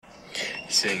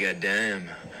He said, goddamn.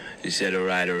 He said, all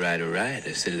right.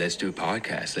 I said, let's do a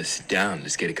podcast. Let's sit down.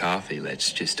 Let's get a coffee.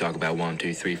 Let's just talk about 1,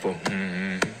 2, 3, 4.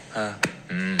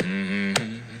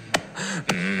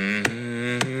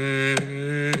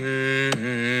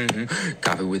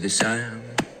 Coffee with the Sam.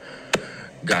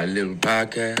 Got a little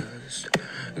podcast.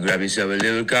 Grab yourself a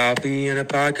little coffee and a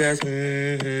podcast.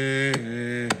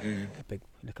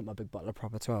 Look at my big bottle of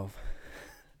proper 12.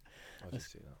 I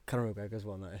just see that. Conor McGregor's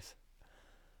one, that is.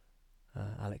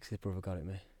 Alex's brother got it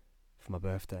me for my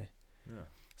birthday. Yeah.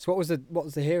 So what was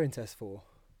the hearing test for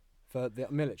the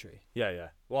military? Yeah.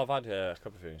 Well, I've had a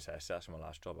couple of hearing tests. That's my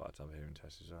last job. I had to have a hearing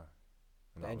test as well.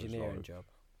 And The that was engineering job.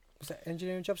 Was that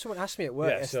engineering job? Someone asked me at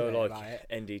work Yeah, so yesterday like about it.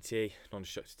 NDT,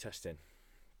 non-destructive testing.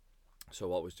 So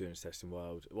what I was doing is testing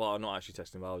welds. Well, not actually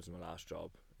testing welds in my last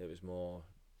job. It was more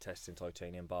testing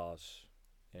titanium bars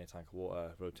in a tank of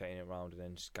water, rotating it around and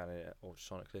then scanning it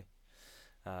ultrasonically.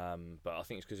 But I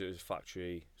think it's because it was a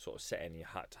factory sort of setting. You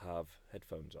had to have ear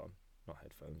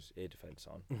defence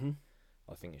on. Mm-hmm.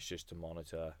 I think it's just to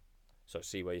monitor, so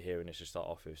see where your hearing is to start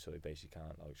off with, so they basically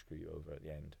can't like screw you over at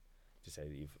the end to say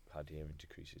that you've had hearing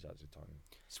decreases at the time.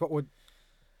 So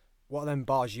what are them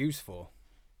bars used for?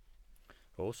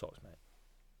 All sorts, mate.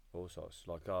 All sorts.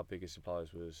 Like our biggest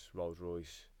suppliers was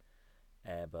Rolls-Royce,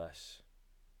 Airbus.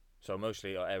 So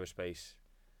mostly aerospace.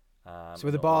 So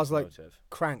were the not bars like automotive.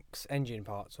 cranks, engine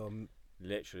parts, or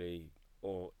Literally,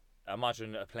 or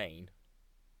imagine a plane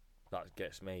that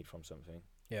gets made from something.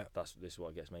 Yeah. This is what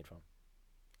it gets made from.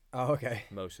 oh, okay.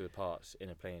 Most of the parts in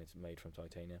a plane is made from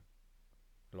titanium.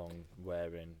 Long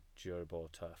wearing, durable,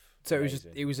 tough. So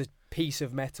amazing. it was a piece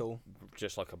of metal,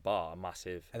 just like a bar, a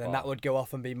massive. and then bar. that would go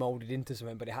off and be moulded into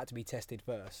something, but it had to be tested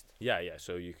first. Yeah.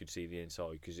 So you could see the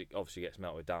inside because it obviously gets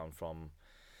melted down from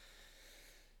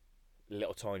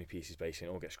little tiny pieces. Basically,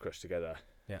 it all gets crushed together.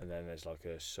 Yeah. And then there's like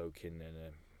a soaking and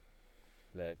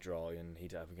let it dry and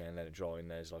heat it up again, let it dry, and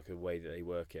there's like a way that they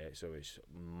work it, so it's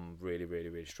really, really,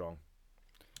 really strong.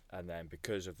 And then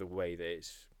because of the way that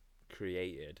it's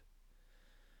created,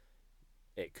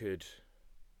 there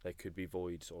could be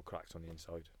voids or cracks on the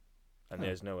inside, and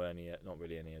there's not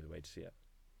really any other way to see it.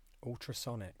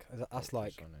 Ultrasonic. That's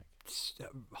like Ultrasonic.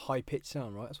 high pitched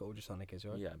sound, right? That's what ultrasonic is,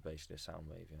 right? Yeah, basically a sound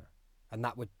wave. Yeah. And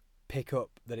that would pick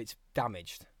up that it's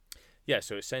damaged. Yeah,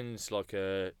 so it sends like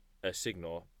a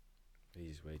signal. The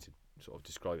easiest way to sort of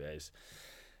describe it is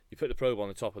you put the probe on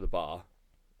the top of the bar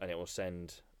and it will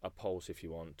send a pulse, if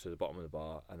you want, to the bottom of the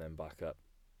bar and then back up.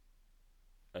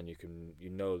 And you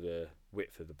know the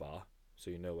width of the bar, so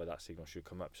you know where that signal should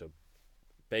come up. So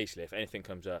basically, if anything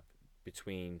comes up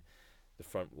between the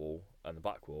front wall and the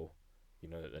back wall, you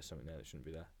know that there's something there that shouldn't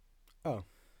be there. Oh,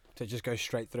 so it just goes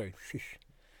straight through.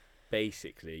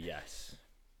 Basically, yes.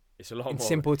 It's a lot In more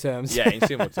simple terms. Yeah, in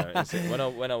simple terms. When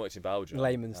I worked in Belgium,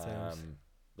 Layman's terms.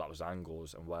 that was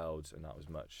angles and welds, and that was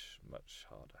much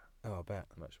harder. Oh, I bet.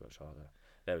 Much harder.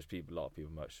 There was a lot of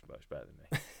people much better than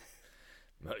me.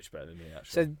 Much better than me,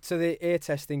 actually. So the ear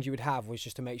test things you would have was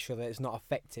just to make sure that it's not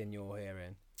affecting your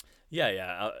hearing.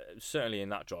 Yeah. Certainly in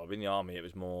that job, in the army, it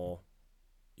was more.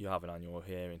 You have an annual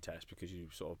hearing test because you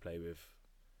sort of play with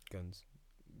Guns.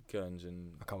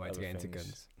 and. I can't wait to other get into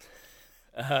things.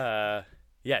 guns.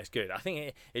 Yeah, it's good. I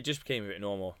think it just became a bit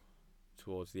normal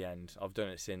towards the end. I've done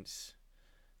it since.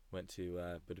 Went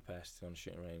to Budapest on a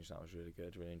shooting range. That was really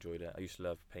good. Really enjoyed it. I used to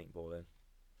love paintballing.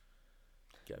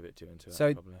 Get a bit too into it,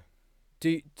 probably.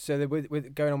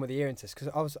 With going on with the hearing test,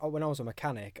 because when I was a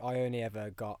mechanic, it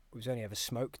was only ever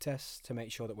smoke tests to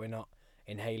make sure that we're not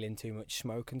inhaling too much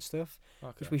smoke and stuff.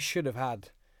 Okay. Which we should have had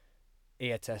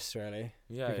ear tests really.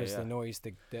 Yeah, because yeah. the noise,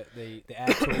 the air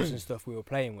tools and stuff we were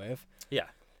playing with. Yeah.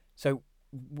 So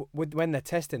when they're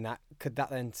testing that, could that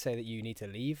then say that you need to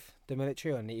leave the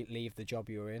military or leave the job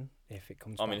you're in if it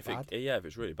comes back bad? If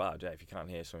it's really bad, if you can't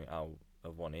hear something out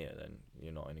of one ear, then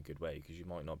you're not in a good way because you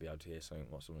might not be able to hear something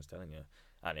what someone's telling you,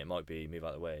 and it might be move out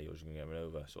of the way, you're just going to get run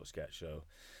over sort of sketch. So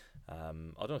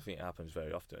I don't think it happens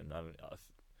very often.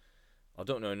 I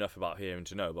don't know enough about hearing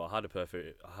to know, but I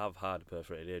have had a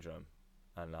perforated eardrum,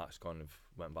 and that's kind of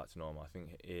went back to normal. I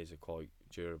think ears are quite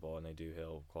durable and they do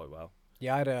heal quite well.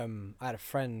 Yeah, I had a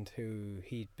friend who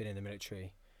he'd been in the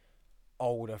military,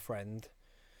 older friend.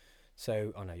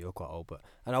 So I know you're quite old, but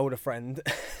an older friend.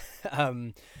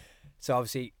 So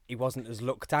obviously he wasn't as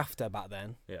looked after back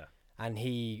then. Yeah. And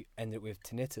he ended up with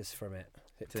tinnitus from it.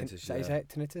 Tinnitus,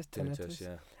 Tinnitus? Tinnitus,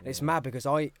 yeah. And it's mad because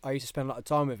I used to spend a lot of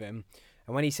time with him,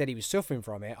 and when he said he was suffering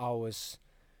from it, I was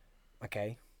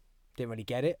okay. Didn't really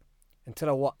get it until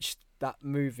I watched that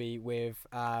movie with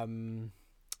oh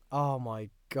my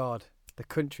god, the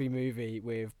country movie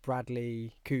with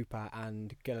Bradley Cooper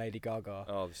and Lady Gaga.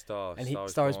 Oh, the Star. And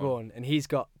Star is Born, and he's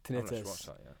got I haven't actually tinnitus. watched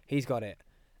that yet. He's got it,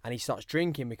 and he starts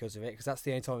drinking because of it, because that's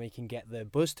the only time he can get the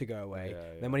buzz to go away.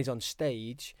 Yeah, Then when he's on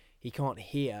stage, he can't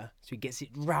hear, so he gets it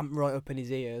ramped right up in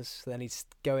his ears. So then he's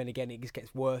going again. It just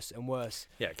gets worse and worse.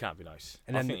 Yeah, it can't be nice.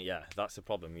 And I then- think that's the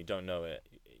problem. You don't know it.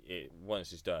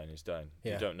 Once it's done, it's done.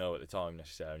 Yeah. You don't know at the time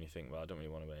necessarily. And you think, well, I don't really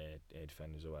want to wear ear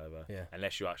defenders or whatever. Yeah.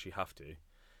 Unless you actually have to.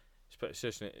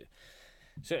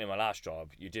 Certainly, my last job,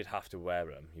 you did have to wear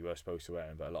them. You were supposed to wear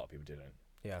them, but a lot of people didn't.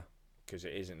 Yeah. Because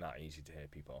it isn't that easy to hear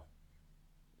people.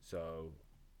 So,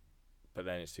 but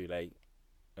then it's too late,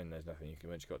 and there's nothing you can.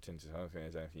 Once you've got tinnitus, I don't think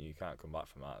there's anything you can't come back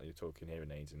from that. You're talking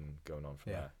hearing aids and going on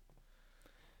from there.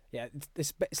 Yeah,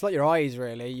 it's like your eyes,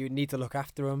 really. You need to look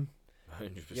after them.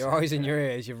 100%. Your eyes and your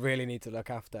ears, you really need to look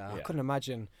after. I Yeah. couldn't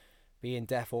imagine being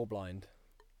deaf or blind.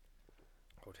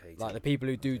 I would hate Like it. the people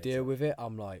who do hate deal it. with it,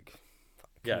 I'm like,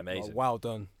 Yeah, like, amazing. well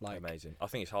done. Like, Amazing. I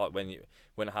think it's hard when it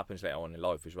happens later on in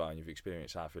life as well, and you've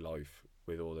experienced half your life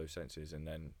with all those senses, and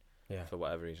then yeah, for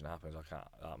whatever reason it happens.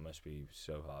 That must be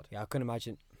so hard. yeah. I couldn't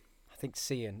imagine. I think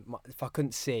seeing, if I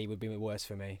couldn't see, would be worse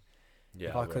for me. Yeah.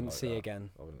 If I wouldn't couldn't like see that. again,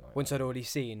 I wouldn't like once that. I'd already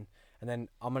seen, and then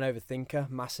I'm an overthinker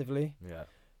massively. Yeah.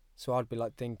 So I'd be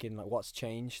like thinking, like, what's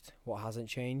changed, what hasn't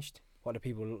changed, what do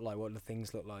people look like, what do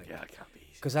things look like? Yeah, it can't be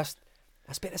easy. Because that's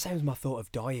a bit the same as my thought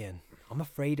of dying. I'm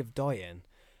afraid of dying, and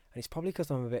it's probably because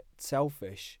I'm a bit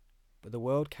selfish. But the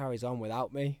world carries on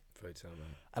without me, Afraid to, man.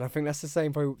 and I think that's the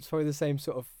same. It's probably the same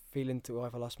sort of feeling to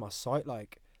if I lost my sight.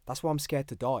 Like that's why I'm scared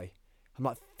to die. I'm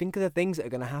like, think of the things that are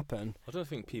going to happen. I don't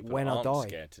think people When I aren't die.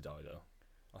 scared to die though.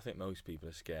 I think most people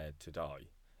are scared to die.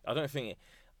 I don't think.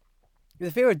 The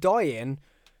fear of dying,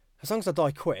 as long as I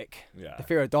die quick, Yeah. the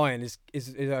fear of dying is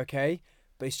okay.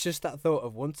 But it's just that thought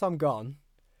of once I'm gone,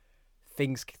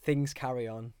 things carry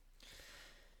on.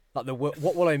 Like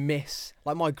what will I miss?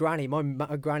 Like my granny, my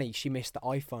granny, she missed the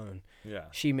iPhone. Yeah.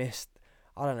 She missed,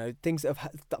 I don't know, things that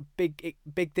have big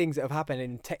things that have happened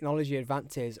in technology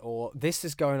advances, or this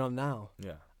is going on now.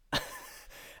 Yeah.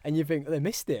 And you think they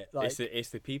missed it. Like It's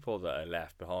the people that are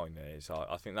left behind. I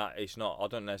think that it's not. I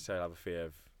don't necessarily have a fear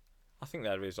of. I think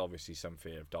there is obviously some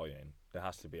fear of dying. There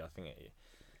has to be. I think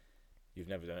you've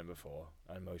never done it before,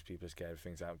 and most people are scared of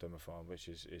things they haven't done before, which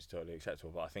is totally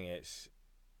acceptable. But I think it's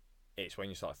when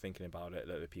you start thinking about it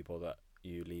that the people that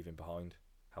you leaving behind,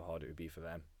 how hard it would be for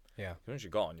them. yeah. Once you're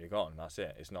gone, you're gone. That's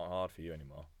it. It's not hard for you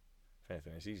anymore. If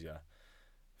anything, it's easier.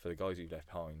 For the guys you've left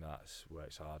behind, that's where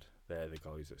it's hard. They're the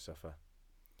guys that suffer.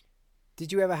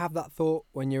 Did you ever have that thought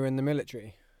when you were in the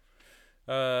military?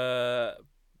 I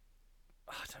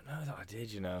don't know that I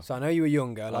did, you know. So I know you were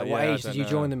younger. Like, what yeah, I age did don't you know.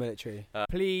 join the military?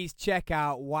 Please check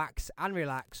out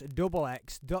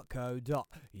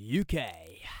waxandrelax.co.uk.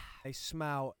 They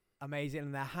smell amazing,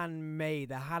 and they're handmade.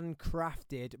 They're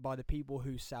handcrafted by the people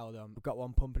who sell them. We've got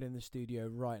one pumping in the studio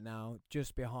right now,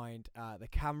 just behind the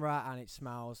camera, and it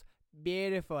smells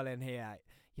beautiful in here.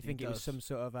 You think it was does. some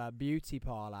sort of a beauty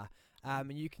parlour.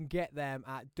 And you can get them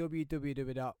at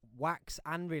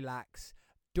www.waxandrelax.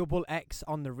 Double X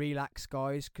on the relax,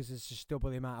 guys, because there's just double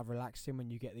the amount of relaxing when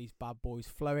you get these bad boys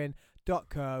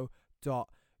flowing.co.uk,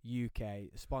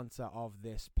 sponsor of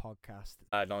this podcast.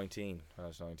 19. I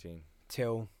was 19.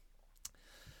 Till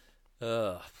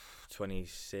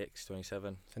 26,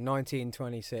 27. so 19,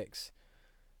 26.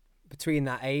 Between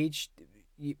that age,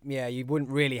 you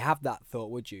wouldn't really have that thought,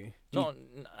 would you? I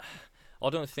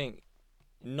don't think,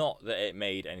 not that it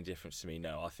made any difference to me,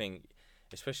 no. I think,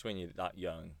 especially when you're that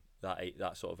young,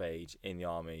 that sort of age in the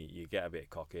army, you get a bit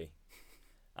cocky,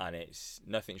 and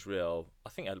nothing's real. I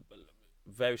think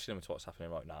very similar to what's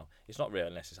happening right now. It's not real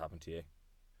unless it's happened to you.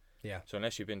 Yeah. So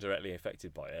unless you've been directly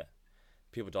affected by it,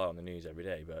 people die on the news every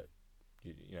day, but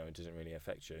you know it doesn't really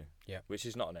affect you. Yeah. Which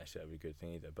is not necessarily a good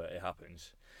thing either, but it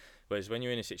happens. Whereas when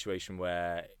you're in a situation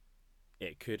where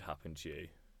it could happen to you,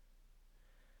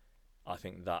 I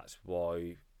think that's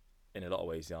why, in a lot of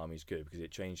ways, the army's good, because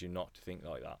it trains you not to think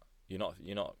like that. You're not,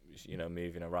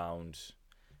 moving around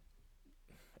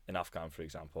in Afghan, for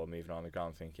example, moving around the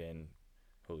ground thinking,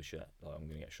 holy shit, like I'm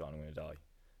going to get shot, I'm going to die.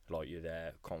 Like, you're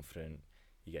there, confident,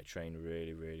 you get trained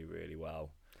really, really, really well.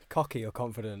 Cocky or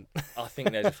confident? I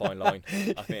think there's a fine line.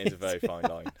 I think there's a very fine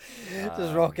line.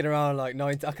 Just rocking around like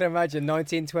 19. I can imagine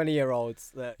 19,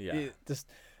 20-year-olds that Yeah. this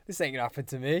ain't gonna happen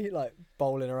to me. Like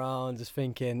bowling around, just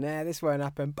thinking, nah, this won't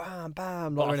happen. Bam,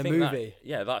 bam, But like we're I in a think movie.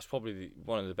 that's probably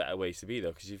one of the better ways to be,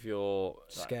 though, because if you're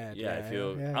Scared, if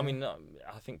you're, yeah. I mean, I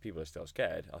think people are still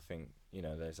scared. I think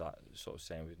there's that sort of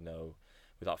saying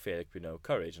without fear there could be no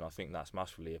courage, and I think that's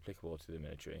massively applicable to the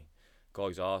military.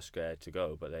 Guys are scared to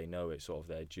go, but they know it's sort of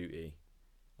their duty,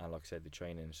 and like I said, the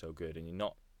training is so good, and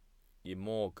you're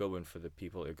more going for the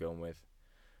people that you're going with.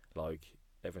 Like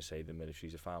everyone say, the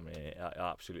military's a family. It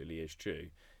absolutely is true.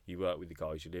 You work with the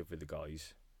guys, you live with the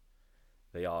guys.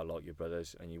 They are like your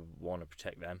brothers, and you want to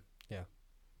protect them. Yeah.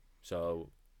 So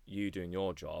you doing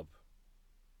your job,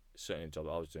 certainly the job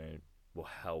that I was doing, will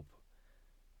help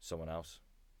someone else.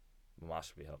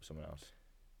 Massively help someone else.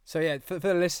 So yeah, for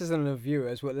the listeners and the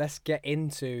viewers, well, let's get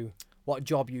into what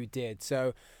job you did.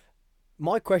 So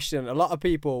my question, a lot of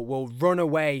people will run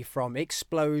away from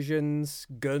explosions,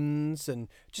 guns, and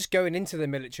just going into the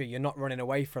military. You're not running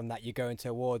away from that, you're going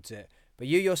towards it. But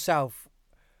you yourself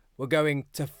were going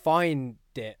to find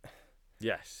it.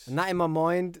 Yes. And that in my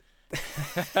mind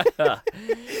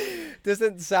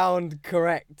doesn't sound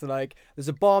correct. Like, there's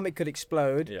a bomb, it could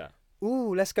explode. Yeah.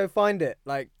 Ooh, let's go find it.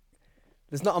 Like,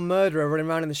 there's not a murderer running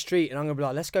around in the street and I'm going to be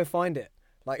like, let's go find it.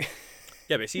 Like...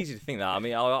 Yeah, but it's easy to think that. I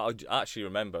mean, I actually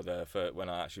remember when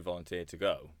I actually volunteered to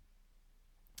go.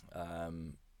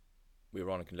 We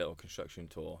were on a little construction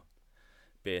tour,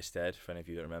 Beerstead, for any of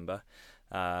you that remember.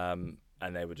 And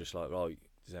they were just like, right,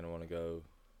 does anyone want to go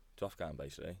to Afghan,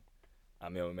 basically?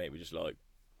 And my other mate were just like,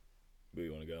 we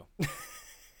want to go.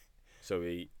 So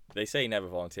they say never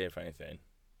volunteer for anything.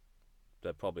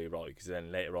 They're probably right, because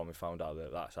then later on we found out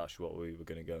that that's actually what we were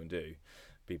going to go and do,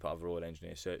 be part of a Royal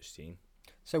Engineer search team.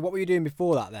 So what were you doing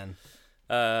before that then?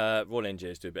 Royal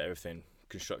Engineers do a bit of everything.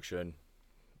 Construction,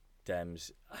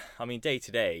 DEMS. I mean, day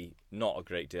to day, not a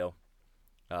great deal.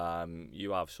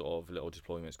 You have sort of little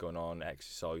deployments going on,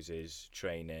 exercises,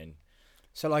 training.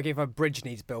 So like if a bridge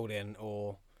needs building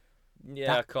or...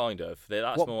 Yeah, kind of.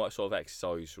 That's more sort of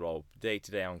exercise role. Day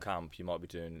to day on camp, you might be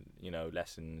doing,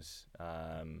 lessons,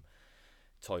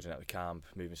 tidying up the camp,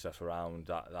 moving stuff around,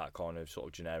 that kind of sort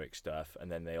of generic stuff.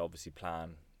 And then they obviously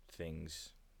plan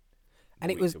things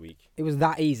and week to week. It was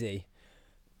that easy.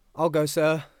 I'll go,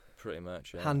 sir. Pretty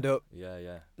much, yeah. Hand up.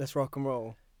 Yeah. Let's rock and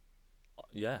roll.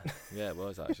 Yeah, it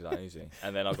was actually that easy.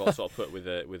 And then I got sort of put with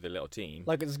a little team.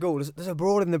 Like at school, there's a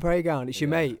brawl in the playground. It's your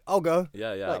mate. I'll go.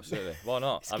 Yeah, absolutely. Why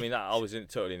not? I mean, I was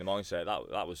totally in the mindset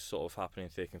that was sort of happening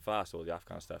thick and fast, all the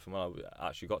Afghan stuff. And when I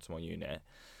actually got to my unit,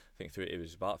 I think it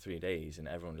was about 3 days, and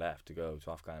everyone left to go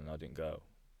to Afghan, and I didn't go.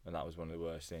 And that was one of the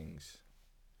worst things.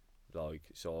 Like,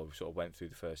 so I sort of went through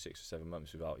the first 6 or 7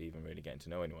 months without even really getting to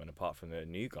know anyone, apart from the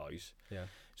new guys. Yeah.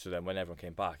 So then when everyone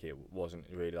came back, it wasn't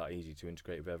really that easy to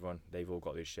integrate with everyone. They've all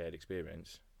got this shared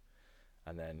experience.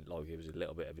 And then, like, it was a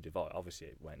little bit of a divide. Obviously,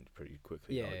 it went pretty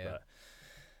quickly.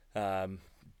 But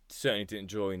certainly didn't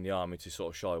join the army to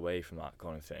sort of shy away from that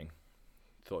kind of thing.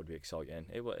 Thought it'd be exciting.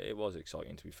 It was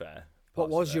exciting, to be fair. What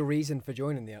was your reason for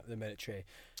joining the military?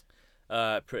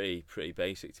 Pretty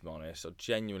basic, to be honest.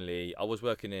 I was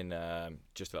working in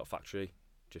just a little factory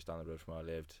just down the road from where I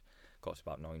lived. Got to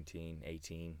about 19,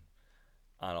 18,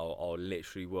 and I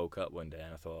literally woke up one day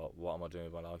and I thought, what am I doing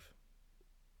with my life?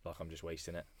 Like, I'm just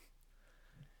wasting it.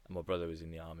 And my brother was in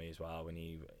the army as well, and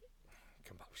he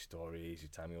come back with stories,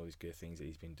 he'd tell me all these good things that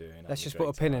he's been doing. Let's just put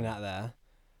a pin in that there.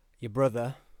 Your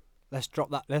brother. Let's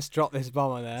drop this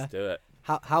bomb on there. Let's do it.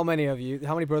 How many of you?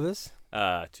 How many brothers?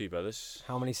 2 brothers.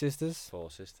 How many sisters? 4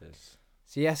 sisters.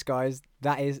 So yes, guys,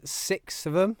 that is 6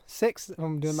 of them. 6.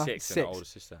 I'm doing math. 6 and an older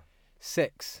sister.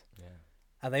 6. Yeah.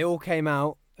 And they all came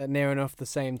out at near enough the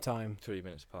same time. 3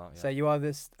 minutes apart. Yeah. So you are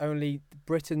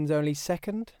Britain's only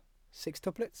second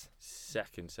sextuplets.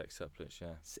 Second sextuplets,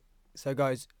 yeah. So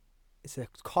guys, it's a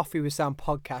Coffee with Sam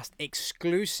podcast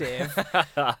exclusive,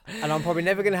 and I'm probably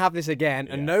never going to have this again,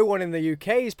 and no one in the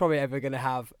UK is probably ever going to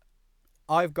have.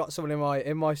 I've got someone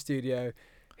in my studio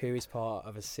who is part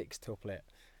of a sextuplet,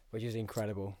 which is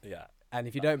incredible. Yeah. And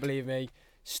if you don't believe me,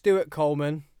 Stuart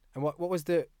Coleman. And what was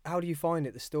how do you find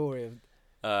it? The story of.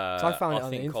 I found it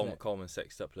on the internet. I think Coleman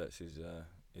sextuplets is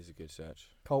a good search.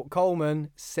 Coleman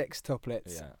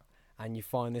sextuplets. Yeah. And you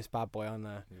find this bad boy on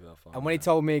there. You will find and when he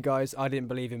told me, guys, I didn't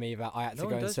believe him either. I had to go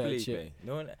and search it. Me.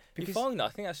 No one. You find that? I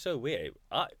think that's so weird.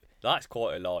 That's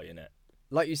quite a lie, isn't it?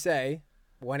 Like you say,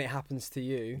 when it happens to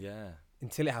you. Yeah.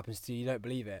 Until it happens to you, you don't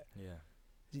believe it. Yeah.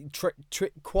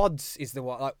 Quads is the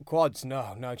one. Like quads,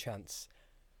 no chance.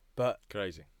 But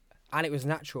crazy. And it was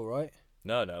natural, right?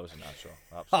 No, it wasn't natural.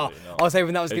 Absolutely not. I was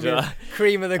hoping that was going to be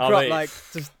cream of the crop, like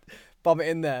just bomb it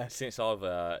in there. Since I've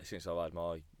had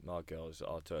my girls,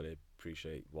 I totally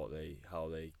appreciate how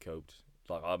they coped.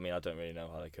 Like, I mean, I don't really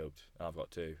know how they coped. I've got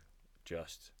 2,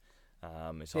 just.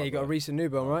 You got a recent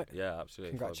newborn, right? Yeah,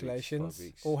 absolutely. Congratulations. 5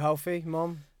 weeks. All healthy,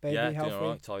 mom, baby, healthy? Yeah, all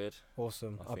right, tired.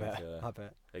 Awesome. I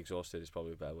bet. Exhausted is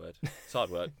probably a better word. It's hard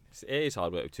work. It is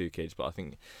hard work with 2 kids, but I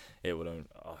think I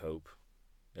hope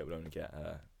it will only get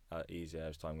easier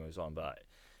as time goes on. But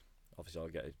obviously I'll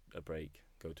get a break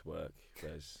go to work.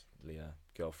 Whereas Leah,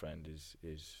 girlfriend, is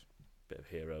a bit of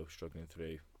hero, struggling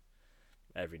through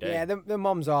every day. Yeah, the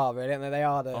mums are really, aren't they? They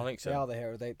are the. I think so. They are the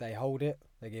hero. They hold it.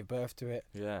 They give birth to it.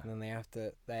 Yeah. And then they have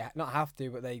to. Not have to,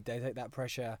 but they take that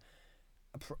pressure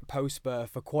post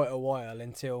birth for quite a while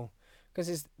until,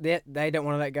 because they don't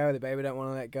want to let go. The baby don't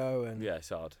want to let go, and Yeah, it's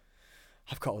hard.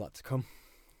 I've got all that to come.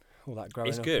 All that growing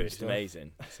It's up. good. and It's stuff.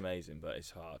 amazing. It's amazing, but it's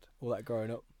hard. All that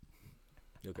growing up.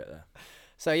 You'll get there.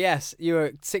 So yes, you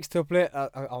were sextuplet.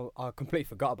 I completely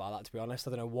forgot about that, to be honest.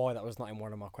 I don't know why that was not in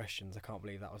one of my questions. I can't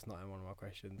believe that was not in one of my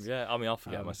questions. Yeah, I mean, I'll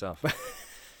forget myself.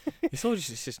 It's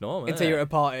just normal. Until isn't you're it? at a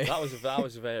party. That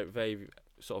was a very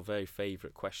sort of very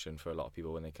favourite question for a lot of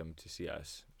people when they come to see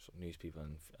us, sort of news people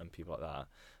and people like that.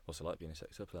 What's it like being a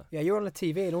sextuplet? Yeah, you're on the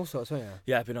TV and all sorts, weren't you?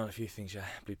 Yeah, I've been on a few things. Yeah,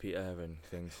 Blue Peter and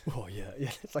things. Oh yeah.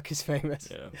 It's like he's famous.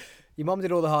 Yeah, Your mum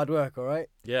did all the hard work, all right?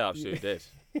 yeah, absolutely did.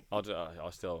 I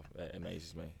still, it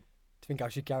amazes me. Do you think how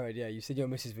she carried? Yeah, you said your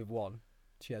missus with one.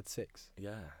 She had 6.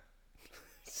 Yeah,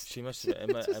 she must have.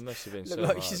 It must have been Look so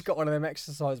like hard. she's got one of them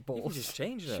exercise You can balls. just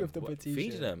change them, Shoved up her t-shirt.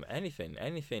 feeding them,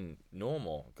 anything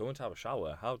normal. Going to have a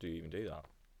shower. How do you even do that?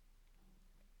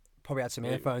 Probably had some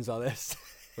Really? earphones like this.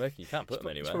 Where you can't put them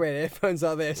anywhere. Probably had earphones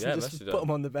like this Yeah, and must just have put done.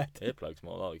 them on the bed. Earplugs,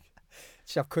 more like.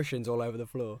 She have cushions all over the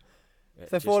floor. It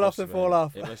they just fall off, must they have fall been-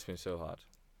 off. It must have been so hard. I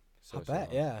So bet,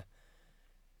 hard. yeah.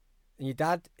 And your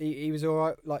dad, he was all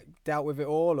right, like dealt with it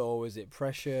all, or was it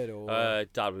pressured, or?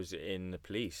 Dad was in the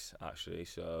police actually,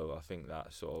 so I think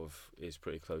that sort of is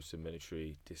pretty close to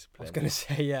military I discipline. was going to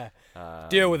say, yeah. Um,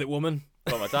 Deal with it, woman.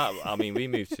 But my dad, I mean, we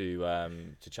moved to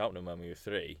Cheltenham when we were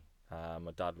 3.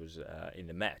 My dad was in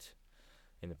the Met,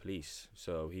 in the police,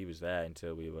 so he was there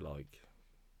until we were like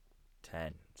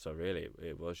 10. So really,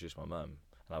 it was just my mum.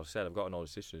 And I said, I've got an older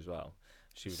sister as well.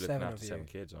 She was looking 7 of after you. 7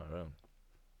 kids on her own.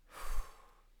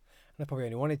 They probably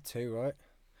only wanted 2, right?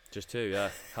 Just 2, yeah.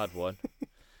 Had one.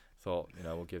 Thought,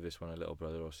 we'll give this one a little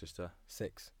brother or sister.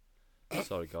 6.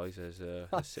 Sorry, guys, there's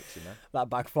 6 in there. That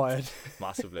backfired.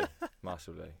 Massively.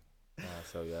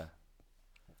 So, yeah.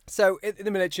 So in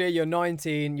the military, you're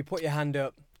 19. You put your hand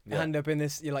up. Yeah. Hand up in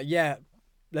this. You're like, yeah,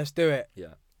 let's do it.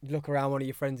 Yeah. You look around. One of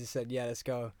your friends has said, yeah, let's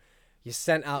go. You're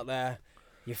sent out there.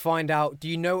 You find out. Do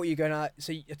you know what you're going to?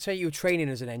 So I tell you, you're training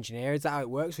as an engineer. Is that how it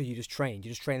works, or you just train? You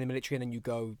just train in the military and then you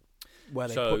go where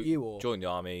they put you, or join the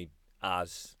army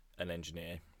as an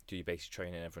engineer. Do your basic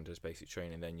training. Everyone does basic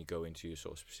training. Then you go into your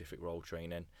sort of specific role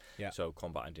training. Yeah. So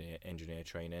combat engineer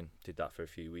training. Did that for a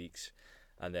few weeks,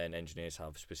 and then engineers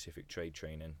have specific trade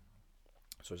training.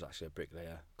 So it's actually a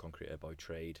bricklayer, concreter by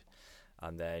trade,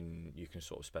 and then you can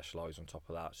sort of specialise on top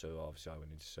of that. So obviously I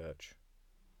went into search,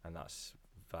 and that's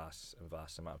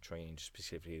vast amount of training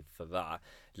specifically for that,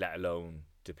 let alone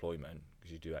deployment,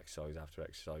 because you do exercise after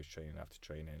exercise, training after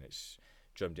training. It's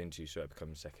jumped into, so it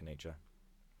becomes second nature,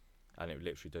 and it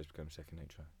literally does become second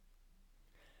nature.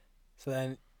 so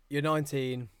then you're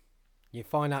 19. You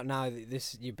find out now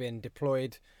that you've been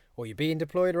deployed, or you're being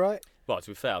deployed, right? Well,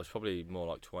 to be fair, I was probably more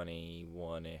like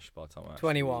 21-ish by the time I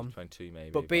 21. 22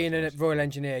 maybe. But by being the time I a was Royal 16.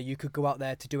 Engineer, you could go out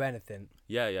there to do anything.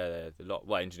 Yeah.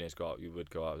 Engineers go out. You would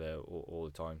go out there all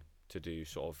the time to do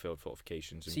sort of field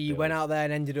fortifications. And So you went out there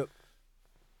and ended up.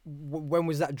 When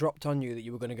was that dropped on you that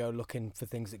you were going to go looking for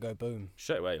things that go boom?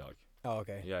 straight away, like. Oh,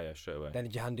 okay. Yeah, straight away. Then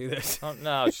did your hand do this?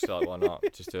 No, I was just like, why not?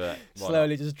 Just do it. Why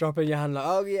Slowly just dropping your hand like,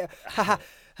 oh yeah, ha ha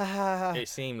ha ha. not? It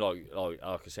seemed like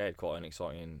I said, quite an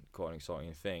exciting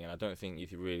thing, and I don't think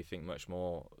if you really think much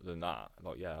more than that,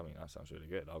 like, yeah, I mean, that sounds really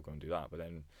good. I'll go and do that. But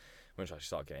then once you actually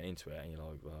start getting into it, and you're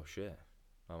like, well, shit,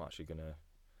 I'm actually gonna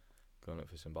go and look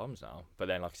for some bombs now. But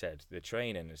then, like I said, the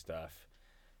training and stuff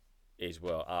is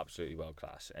absolutely world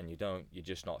class, and you're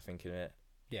just not thinking it.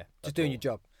 Yeah, at just doing all. your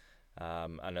job.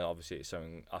 And then obviously it's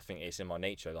something, I think it's in my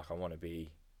nature, like I want to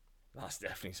be, that's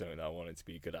definitely something that I wanted to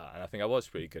be good at, and I think I was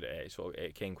pretty good at it.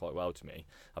 It came quite well to me.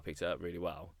 I picked it up really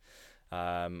well.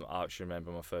 I actually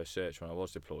remember my first search when I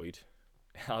was deployed.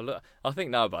 I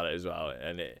think now about it as well,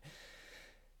 and it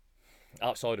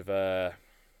outside of a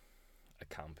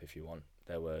camp, if you want,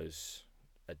 there was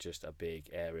just a big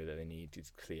area that they needed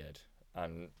cleared,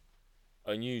 and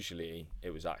unusually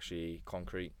it was actually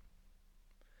concrete.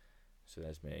 So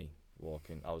there's me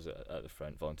walking. I was at the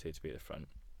front, volunteered to be at the front.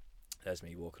 There's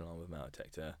me walking along with metal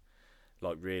detector,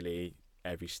 like really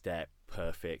every step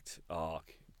perfect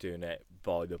arc, doing it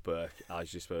by the book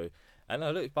as you're supposed. And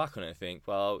I look back on it and think,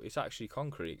 well, it's actually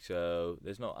concrete, so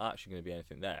there's not actually going to be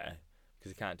anything there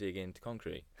because I can't dig into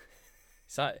concrete.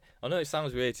 So I know it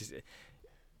sounds weird.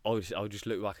 I'll just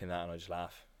look back in that and I just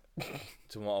laugh.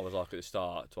 To what I was like at the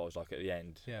start, to what I was like at the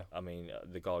end. Yeah. I mean,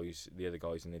 the other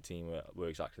guys in the team were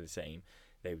exactly the same.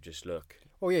 they would just look.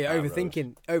 Oh yeah, that road.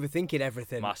 overthinking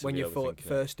everything when Massively you're overthinking it.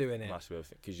 first doing it. Massive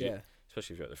overthink, because Yeah,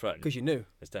 especially if you're at the front, because you knew.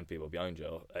 there's 10 people behind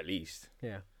you at least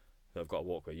Yeah. that have got to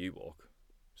walk where you walk.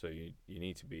 So you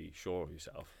need to be sure of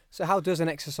yourself. So how does an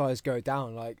exercise go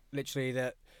down? Like literally,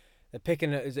 they're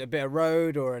picking is it a bit of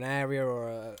road or an area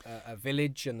or a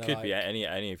village, and Could be any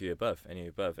of the above.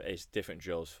 It's different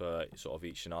drills for sort of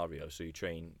each scenario. So you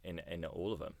train in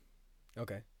all of them.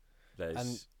 Okay. There's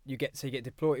And you get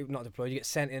deployed, not deployed. You get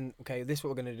sent in. Okay, this is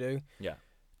what we're gonna do. yeah.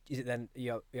 Is it then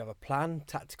you have a plan,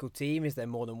 tactical team? Is there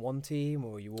more than one team,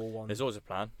 or are you all one? There's always a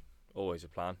plan. Always a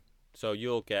plan. So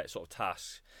you'll get sort of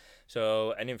tasks.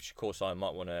 So an infantry call sign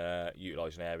might want to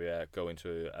utilise an area, go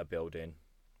into a building.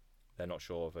 They're not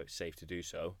sure if it's safe to do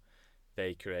so.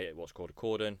 They create what's called a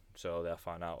cordon. So they'll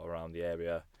find out around the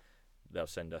area. They'll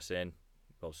send us in.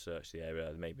 We'll search the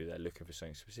area. Maybe they're looking for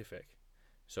something specific.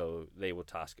 So they will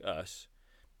task us.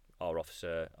 Our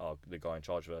officer, the guy in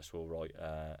charge of us, will write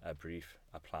a brief,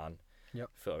 a plan. Yep.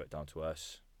 Filter it down to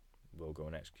us. We'll go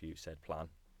and execute said plan.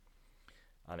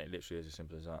 And it literally is as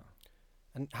simple as that.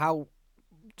 And how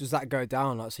does that go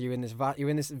down? Like, so you're in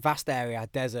this vast area,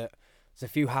 desert. There's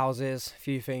a few houses, a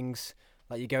few things.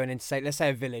 Like you're going into, let's say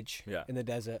a village in the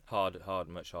desert. Hard,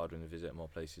 much harder in the visit. More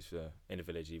places in a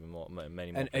village, even more,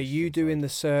 many more. And are you doing the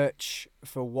search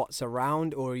for what's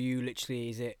around, or are you literally?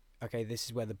 Is it okay? This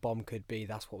is where the bomb could be.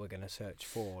 That's what we're going to search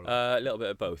for. A little bit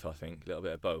of both, I think. A little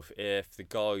bit of both. If the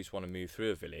guys want to move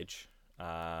through a village,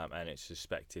 and it's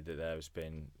suspected that there has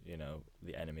been,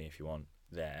 the enemy, if you want,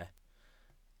 there,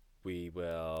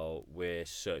 we're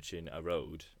searching a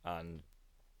road and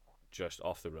just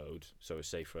off the road, so it's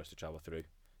safe for us to travel through.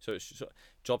 So it's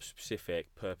job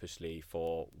specific, purposely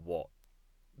for what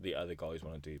the other guys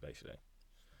want to do, basically.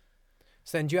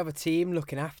 So then, do you have a team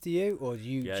looking after you, or do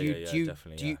you?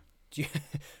 Definitely. Do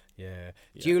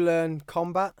you learn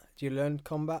combat? Do you learn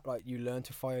combat? Like you learn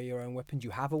to fire your own weapon? Do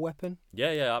you have a weapon?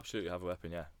 Yeah, absolutely have a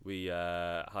weapon. Yeah, we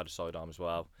had a sidearm as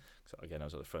well. So again, I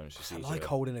was at the front. It's just I easier. like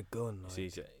holding a gun. It's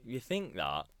easier. You think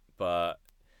that, but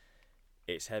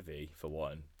it's heavy for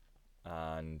one.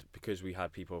 And because we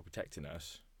had people protecting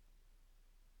us,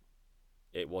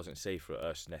 it wasn't safe for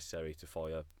us necessarily to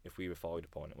fire. If we were fired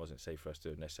upon, it wasn't safe for us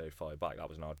to necessarily fire back. That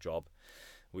wasn't our job.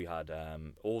 We had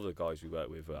all the guys we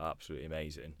worked with were absolutely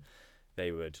amazing.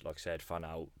 They would, like I said, fan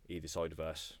out either side of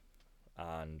us,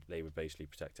 and they would basically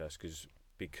protect us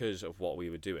because of what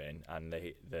we were doing. And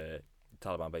the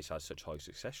Taliban base had such high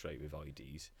success rate with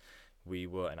IEDs. We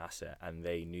were an asset, and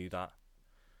they knew that.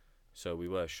 So we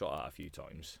were shot at a few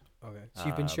times. Okay. So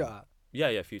you've been shot at? Yeah,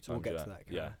 a few times. We'll get to that.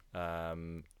 Yeah.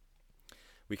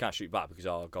 We can't shoot back because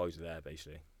our guys are there,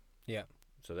 basically. Yeah.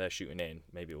 So they're shooting in.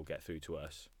 Maybe it will get through to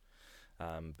us.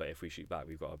 But if we shoot back,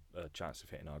 we've got a chance of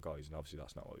hitting our guys, and obviously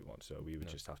that's not what we want. So we would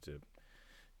just have to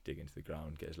dig into the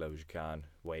ground, get as low as you can,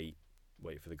 wait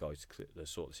for the guys to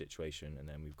sort the situation, and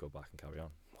then we'd go back and carry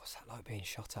on. What's that like being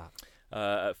shot at?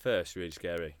 At first, really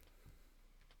scary.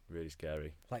 Really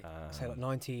scary. Like, say,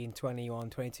 19, 21,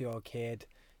 22-year-old kid.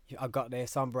 I got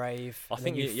this, I'm brave. I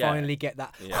think you finally get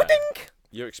that. Yeah.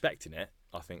 You're expecting it,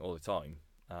 I think, all the time.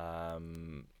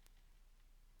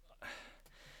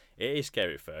 It is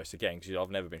scary at first, again, because I've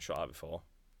never been shot at before.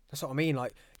 That's what I mean.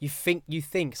 Like you think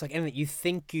it's like anything. You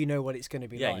think you know what it's going to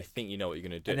be like. Yeah, you think you know what you're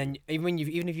going to do. And then even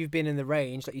if you've been in the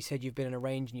range, like you said, you've been in a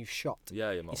range and you've shot.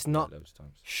 Yeah, it's not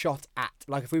shot at.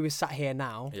 Like if we were sat here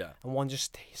now, and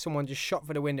someone just shot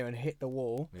through the window and hit the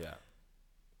wall. Yeah.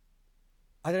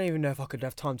 I don't even know if I could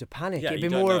have time to panic. Yeah, it'd you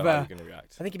be don't more know of how a. you're going to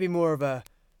react. I think it'd be more of a.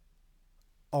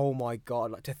 Oh my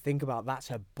god! Like to think about that's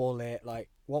a bullet. Like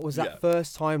what was that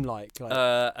first time like? Like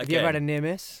have you ever had a near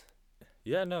miss?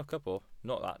 Yeah, no, a couple.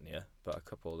 Not that near, but a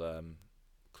couple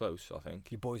close, I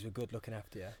think. Your boys were good looking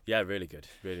after you. Yeah, really good.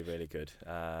 Really, really good.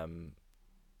 Like I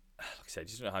said,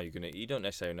 you don't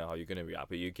necessarily know how you're gonna react,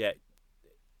 but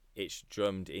it's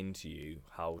drummed into you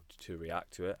how to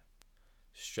react to it.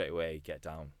 Straight away, get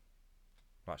down.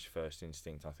 That's your first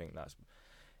instinct. I think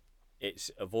it's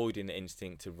avoiding the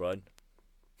instinct to run.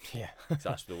 Yeah.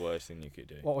 That's the worst thing you could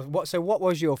do. So what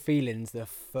was your feelings the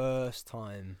first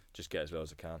time? Just get as low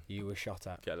as I can. You were shot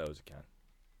at. Get as low as I can.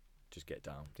 Just get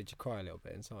down. Did you cry a little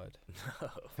bit inside? I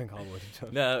think I would have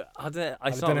done. No,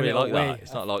 it's not really like that.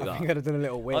 It's not like that. I think I'd have done a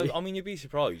little wee. I mean, you'd be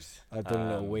surprised. I've done a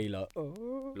little wee, like.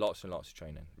 Oh. Lots and lots of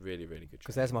training. Really, really good training.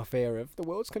 Because there's my fear of the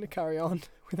world's going to carry on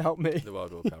without me. The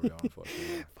world will carry on,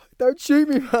 unfortunately. Don't shoot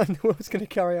me, man. The world's going to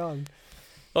carry on.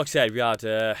 Like I said, we had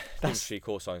infantry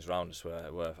call signs around us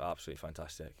were absolutely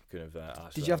fantastic. Couldn't have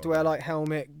asked. Did you have to wear like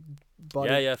helmet?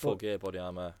 Body, full gear, body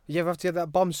armor. Did you ever have to have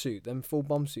that bomb suit, them full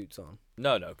bomb suits on?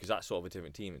 No, because that's sort of a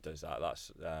different team that does that.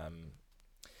 That's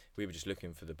we were just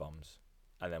looking for the bombs,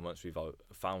 And then once we've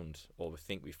found, or we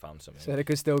think we've found something, So they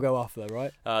could still go off though,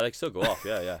 right? they can still go off.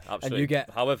 Yeah, absolutely.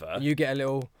 And you get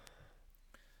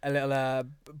a little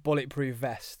bulletproof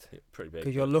vest pretty big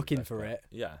because you're looking for it.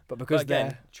 Yeah, but because again,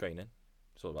 they're training.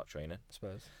 It's all about training. I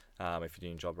suppose. If you're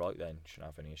doing your job right, then you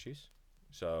shouldn't have any issues.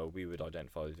 So we would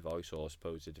identify the device or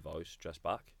suppose the device, dress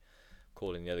back,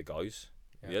 call in the other guys.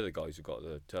 Yeah. The other guys have got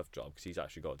the tough job because he's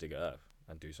actually got to dig it up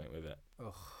and do something with it.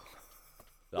 Ugh.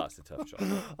 That's the tough job.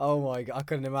 Oh my god, I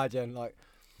couldn't imagine. Like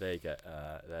they get,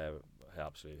 they're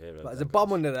absolute heroes. Like, there's a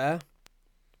bomb under there.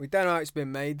 We don't know how it's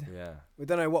been made. Yeah. We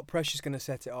don't know what pressure's going to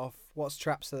set it off. What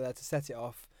traps are there to set it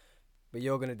off? But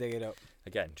you're going to dig it up.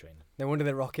 Again, training. No wonder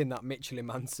they're rocking that Michelin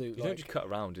Man suit. You don't just cut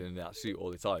around in that suit all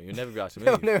the time. You'll never be able to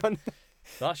move. No.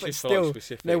 That's but just still, for like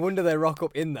specific. No wonder they rock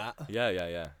up in that. Yeah.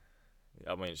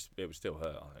 I mean, it would still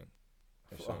hurt, I think,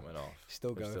 if something went off.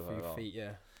 Still going for your feet,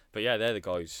 yeah. But yeah, they're the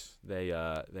guys. They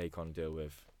kind of deal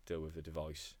with the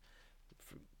device,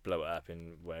 blow it up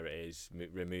in where it is,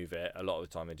 remove it. A lot of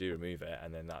the time they do remove it,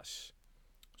 and then that's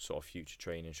sort of future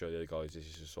training. Show the other guys this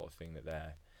is the sort of thing that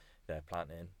they're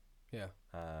planting. Yeah.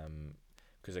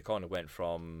 Because they kind of went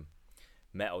from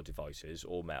metal devices,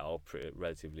 all metal,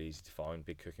 relatively easy to find,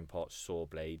 big cooking pots, saw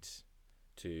blades,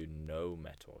 to no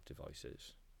metal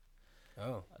devices.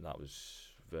 Oh. And that was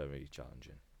very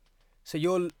challenging. So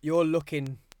you're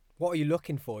looking. What are you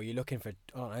looking for? Are you looking for,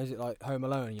 I don't know, is it like Home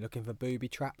Alone? Are you looking for booby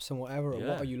traps and whatever? Or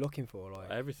what are you looking for?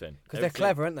 Like everything. Because they're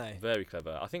clever, aren't they? Very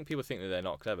clever. I think people think that they're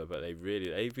not clever, but they've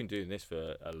been doing this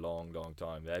for a long, long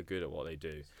time. They're good at what they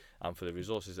do. And for the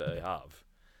resources that they have,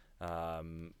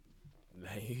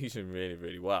 they use them really,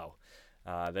 really well.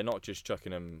 They're not just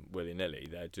chucking them willy-nilly.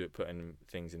 They're putting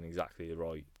things in exactly the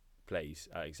right place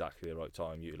at exactly the right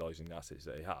time, utilising the assets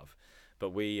that they have.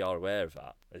 But we are aware of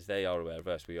that. As they are aware of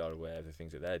us, we are aware of the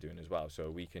things that they're doing as well. So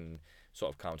we can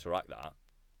sort of counteract that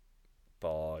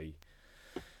by,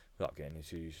 without getting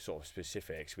into sort of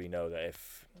specifics, we know that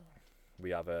if we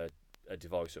have a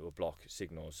device that will block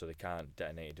signals so they can't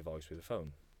detonate a device with a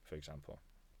phone, for example,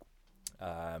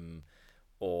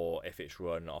 or if it's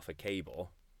run off a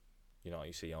cable, you know what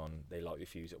you see on, they light the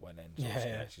fuse at one end. So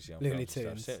yeah. You see on Looney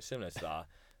Tunes. Similar to that,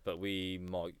 but we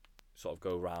might sort of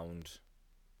go round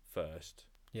first,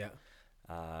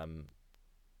 and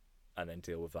then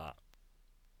deal with that,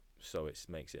 so it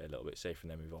makes it a little bit safer.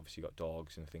 And then we've obviously got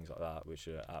dogs and things like that, which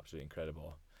are absolutely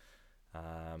incredible.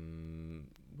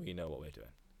 We know what we're doing,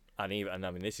 and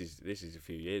I mean this is a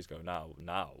few years ago now.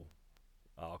 Now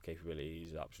our capability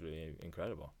is absolutely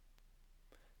incredible.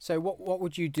 So what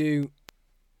would you do?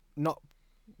 Not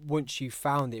once you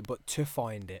found it, but to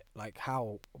find it. Like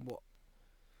how? What?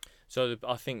 So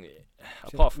I think,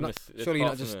 apart from surely you're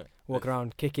not just walking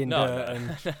around kicking dirt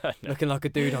and looking like a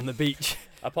dude on the beach.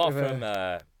 Apart from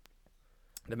the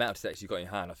metal detector you've got in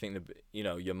your hand, I think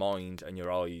your mind and your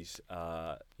eyes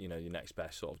are your next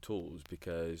best sort of tools,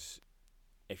 because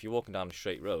if you're walking down a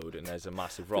straight road and there's a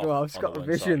massive rock, I've got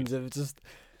visions of just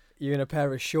you in a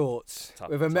pair of shorts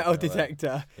with a metal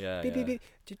detector. Yeah.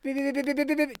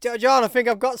 John, I think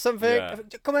I've got something. Yeah.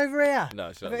 Come over here. No,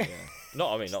 it's not.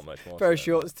 Not much more. Pair of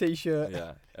shorts, t-shirt.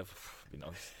 Yeah, be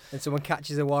nice. And someone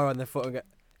catches a wire on their foot and go,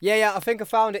 yeah, I think I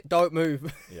found it. Don't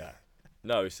move. Yeah.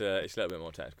 No, it's a little bit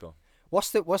more technical. What's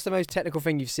the most technical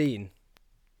thing you've seen?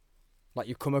 Like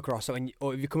you've come across, or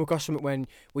have you come across something when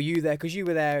were you there? Because you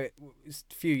were there a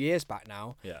few years back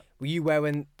now. Yeah. Were you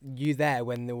there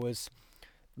when there was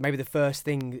maybe the first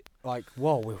thing like,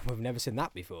 whoa, we've never seen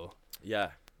that before?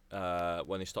 Yeah.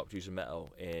 When they stopped using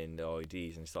metal in the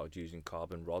IEDs and started using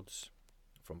carbon rods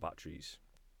from batteries,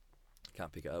 you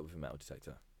can't pick it up with a metal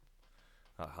detector.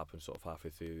 That happened sort of halfway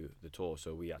through the tour,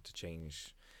 so we had to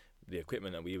change the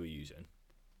equipment that we were using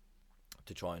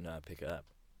to try and pick it up.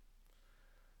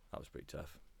 That was pretty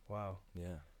tough. Wow.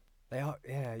 Yeah. They are,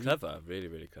 yeah. Clever, really,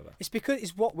 really clever. It's because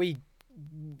it's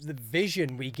the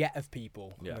vision we get of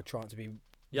people. Yeah. I'm trying to be,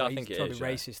 I think it is.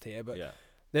 Racist here, but yeah.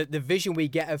 the vision we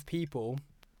get of people,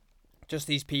 just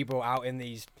these people out in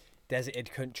these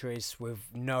deserted countries with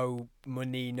no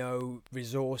money, no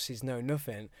resources, no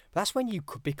nothing. But that's when you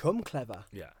could become clever.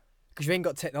 Yeah. Because you ain't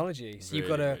got technology, so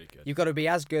really, you've got to be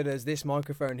as good as this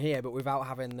microphone here, but without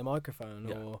having the microphone.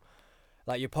 Yeah. Or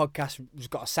like your podcast has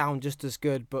got to sound just as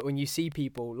good, but when you see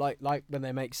people like when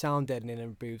they make sound deadening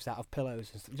and booths out of pillows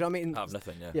and stuff, do you know what I mean? Out of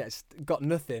nothing, yeah. Yeah, it's got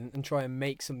nothing and try and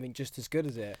make something just as good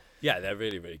as it. Yeah, they're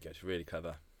really, really good, really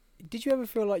clever. Did you ever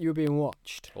feel like you were being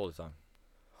watched? All the time.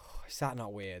 Is that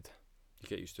not weird? You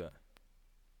get used to it.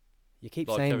 You keep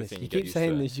Like saying this. You keep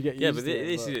saying this. You get used to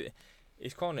it. Yeah, but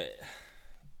it's kind of,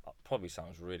 probably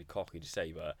sounds really cocky to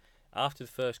say, but after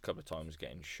the first couple of times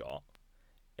getting shot,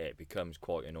 it becomes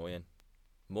quite annoying.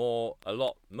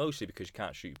 Mostly because you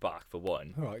can't shoot back for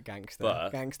one. All right, gangster.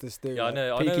 But- Gangsters do.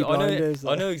 Yeah, Peaky Blinders,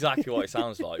 I know exactly what it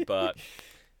sounds like, but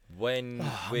when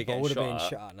we're getting bored of being shot at,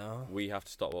 shot at now. we have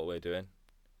to stop what we're doing.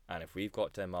 And if we've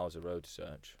got 10 miles of road to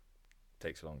search, it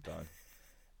takes a long time.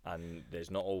 And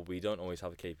we don't always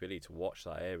have the capability to watch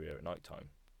that area at night time.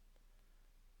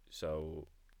 So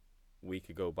we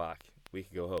could go back, we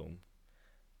could go home,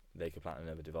 they could plant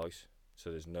another device. So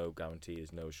there's no guarantee,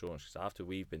 there's no assurance. Because after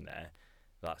we've been there,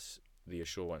 that's the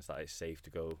assurance that it's safe to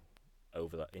go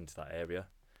into that area.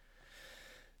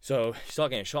 So you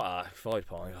start getting shot at 5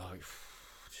 point, you're like,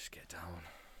 just get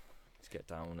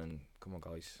down and come on,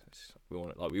 guys. We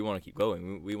want to keep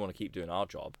going. We want to keep doing our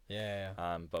job. Yeah.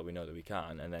 But we know that we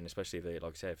can. And then especially if they,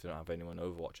 like I said, if they don't have anyone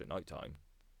overwatch at night time,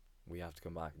 we have to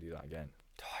come back and do that again.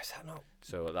 Oh, is that not?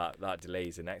 So that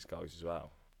delays the next guys as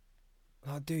well.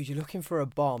 Oh, dude, you're looking for a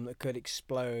bomb that could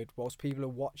explode whilst people are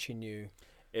watching you.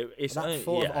 It's that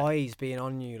thought of eyes being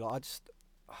on you, like I just.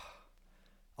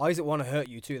 Eyes that want to hurt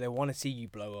you too. They want to see you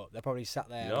blow up. They're probably sat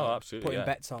there, No, absolutely, putting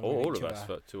bets on all each of other.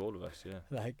 us, to all of us, yeah.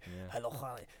 Like, Yeah. hello,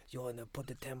 hi, you want to put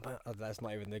the £10? Oh, that's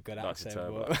not even the good That's a accent.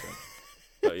 terrible But accent.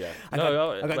 But yeah, I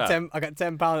got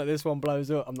 £10 that this one blows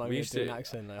up. I'm not We even used doing to- an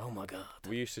accent. Like, oh my god,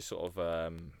 We used to sort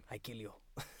of I kill you.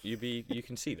 you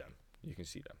can see them,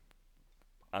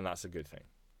 and that's a good thing.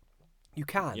 You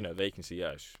can. You know, they can see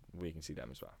us, we can see them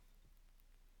as well.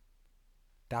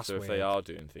 That's so weird. if they are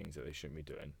doing things that they shouldn't be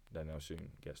doing, then they'll soon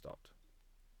get stopped.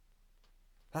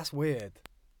 That's weird.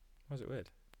 Why is it weird?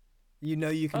 You know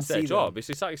you can That's see their job. them. It's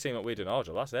exactly the same what we're doing our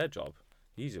job. That's their job.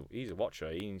 He's a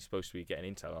watcher. He's supposed to be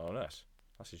getting intel on us.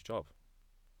 That's his job.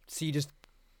 So you just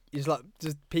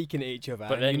peeking at each other.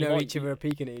 But And then you you know might- each other are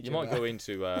peeking at each You other. might go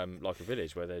into like a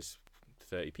village where there's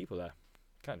 30 people there.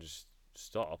 You can't just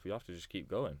stop. You have to just keep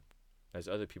going. There's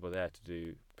other people there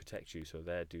to protect you, so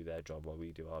they do their job while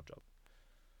we do our job.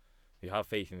 You have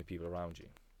faith in the people around you,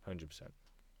 100%.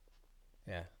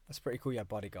 Yeah, that's pretty cool. You have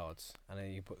bodyguards, and then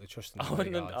you put the trust in I the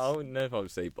bodyguards. wouldn't know if I would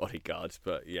say bodyguards,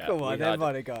 but yeah. Come on, they're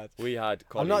bodyguards. We had I'm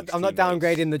colleagues, not teammates.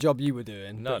 downgrading the job you were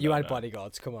doing, No, but you no, had no.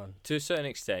 bodyguards. Come on. To a certain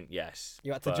extent, yes.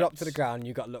 You had to but drop to the ground.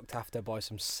 You got looked after by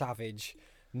some savage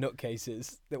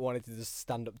nutcases that wanted to just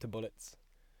stand up to bullets.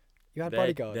 You had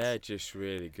bodyguards. They're just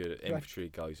really good. Infantry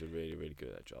guys are really, really good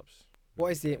at their jobs.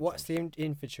 What's the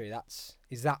infantry?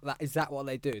 Is that what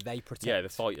they do? They protect. Yeah, the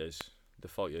fighters,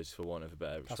 for want of a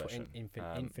better That's what expression.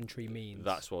 infantry means.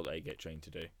 That's what they get trained to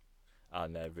do,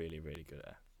 and they're really, really good at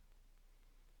it.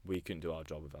 We couldn't do our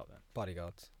job without them.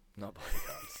 bodyguards. Not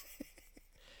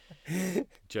bodyguards.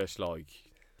 Just like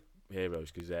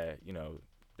heroes, because they're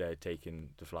taking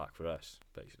the flak for us,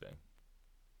 basically.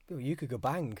 Ooh, you could go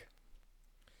bang.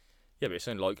 Yeah, but it's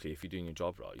unlikely if you're doing your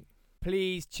job right.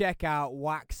 Please check out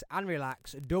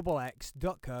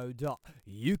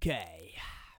waxandrelax.co.uk.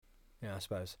 Yeah, I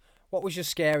suppose. What was your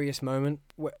scariest moment?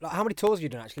 Like, how many tours have you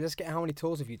done, actually? Let's get how many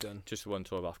tours have you done? Just one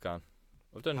tour of Afghan.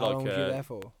 I've done How long were you there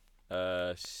for?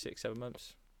 6-7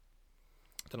 months.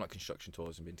 I've done like construction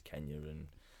tours and been to Kenya and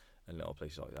little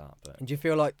places like that. But And do you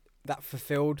feel like that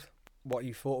fulfilled what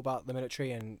you thought about the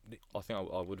military and I think I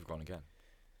would have gone again.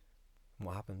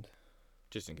 what happened?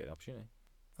 Just didn't get the opportunity.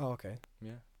 Oh, okay.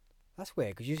 Yeah. That's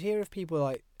weird, because you hear of people,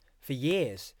 like, for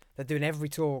years, they're doing every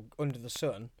tour under the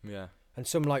sun, Yeah. and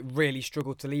some, like, really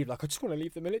struggle to leave. Like, I just want to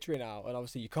leave the military now. And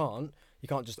obviously you can't. You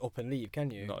can't just up and leave,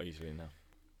 can you? Not easily, no.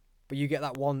 But you get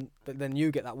that one, but then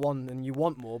you get that one and you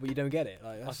want more, but you don't get it.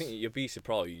 Like, I think you'll be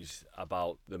surprised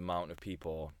about the amount of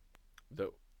people that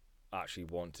actually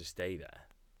want to stay there.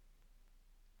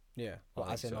 yeah. I Well,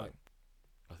 think as in, so. like,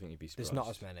 I think you'd be surprised. there's not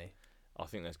as many. I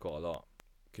think there's quite a lot.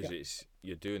 Because Yeah.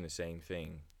 you're doing the same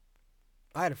thing.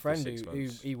 I had a friend 6 who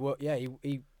months. he worked. Yeah,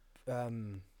 he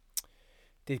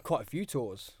did quite a few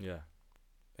tours, Yeah.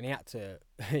 and he had to.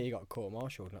 He got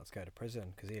court-martialed not to go to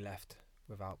prison because he left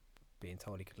without being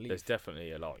told he could leave. There's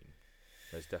definitely a line.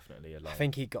 I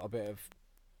think he got a bit of.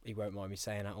 He won't mind me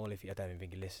saying that. Only if I don't even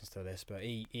think he listens to this, but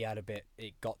he had a bit.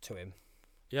 It got to him,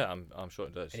 Yeah, I'm sure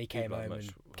it does. and he came People have home much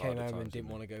and came harder home and times didn't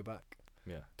than want to go back.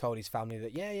 me. Yeah. Told his family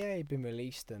that he'd been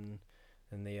released, and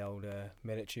the old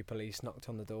military police knocked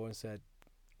on the door and said,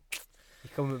 "You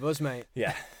coming with us, mate?"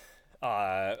 Yeah.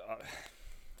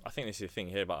 I think this is the thing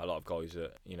here about a lot of guys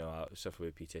that suffer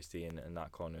with PTSD and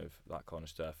that kind of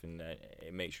stuff, and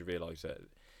it makes you realise that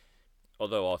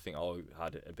although I think I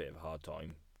had a bit of a hard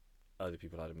time, other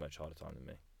people had a much harder time than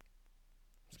me.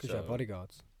 It's because you have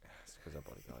bodyguards. It's because I'm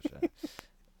bodyguards. Yeah.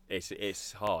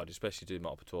 It's hard, especially doing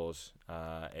multiple tours.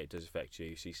 It does affect you.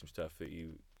 You see some stuff that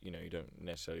you don't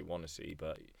necessarily want to see,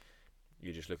 but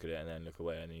you just look at it and then look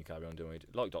away, and then you carry on doing it.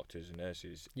 Like doctors and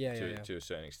nurses, Yeah, to a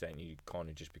certain extent, you kind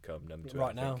of just become numb to it.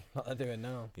 Right now, like they're doing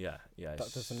now. Yeah.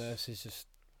 Doctors and nurses just,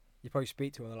 you probably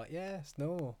speak to them and they're like, yeah, it's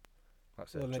normal.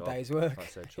 That's All their in a job. day's work.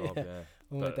 That's their job. Yeah. Yeah.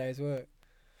 All in a day's work.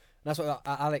 And that's what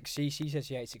Alex, she says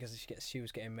she hates it because she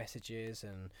was getting messages,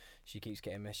 and she keeps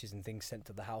getting messages and things sent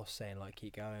to the house saying like,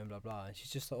 keep going, blah blah, and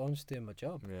she's just like, I'm just doing my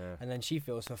job. Yeah. And then she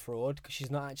feels a fraud because she's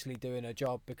not actually doing her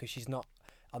job, because she's not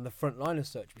on the front line as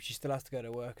such, but she still has to go to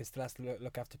work and still has to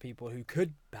look after people who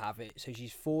could have it, so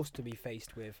she's forced to be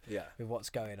faced with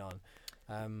what's going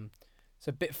on. So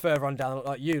a bit further on down,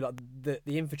 like you, like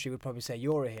the infantry would probably say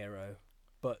you're a hero,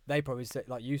 but they probably say,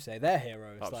 like you say, they're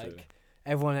heroes. Absolutely.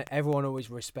 Like everyone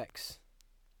always respects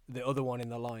the other one in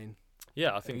the line.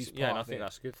 Yeah, I think Who's yeah, and I part of think it.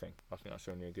 that's a good thing. I think that's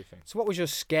only a good thing. So what was your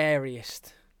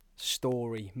scariest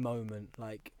story moment,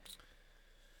 like,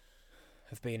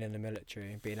 of being in the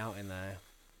military, being out in there?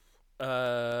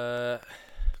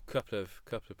 Couple of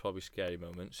probably scary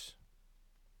moments.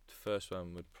 The first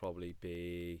one would probably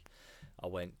be I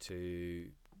went to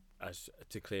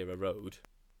clear a road.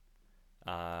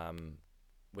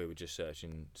 We were just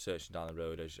searching down the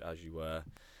road as you were.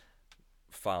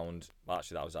 Found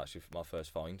that was actually my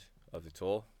first find of the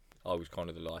tour. I was kind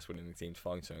of the last one in the team to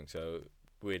find something, so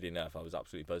weirdly enough, I was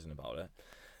absolutely buzzing about it.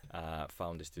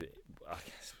 Found this, I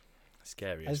guess,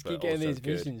 scary. I just keep getting these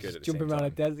visions, just jumping around a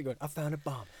desert going, I found a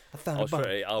bomb, I found a bomb.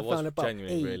 I was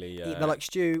genuinely really. They're like,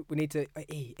 Stu, we need to.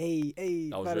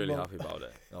 I was really happy about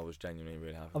it. I was genuinely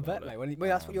really happy. I bet, about mate. Well,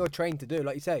 that's what you're trained to do.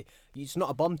 Like you say, it's not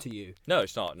a bomb to you. No,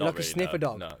 it's not. You're like really, a sniffer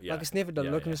dog. No, yeah. Like a sniffer dog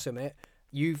Yeah, looking yeah. for something.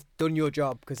 You've done your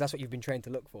job because that's what you've been trained to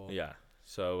look for. Yeah.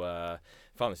 So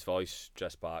found this device,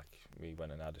 dressed back. We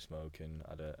went and had a smoke and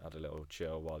had a little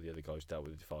chill while the other guys dealt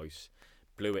with the device.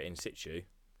 Blew it in situ.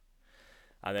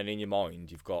 And then in your mind,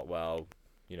 you've got, well,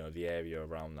 the area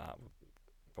around that would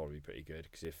probably be pretty good,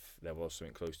 because if there was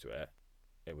something close to it,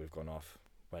 it would have gone off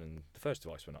when the first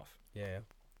device went off. Yeah.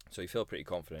 So you feel pretty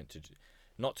confident to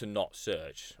not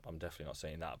search. I'm definitely not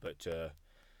saying that, but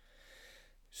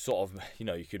sort of,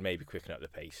 you could maybe quicken up the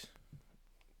pace.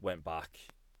 Went back,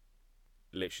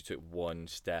 literally took one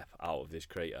step out of this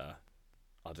crater.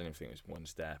 I don't even think it was one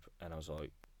step, and I was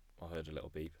like, I heard a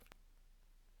little beep,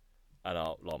 and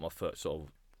my foot and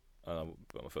I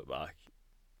got my foot back,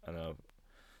 and I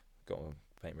got my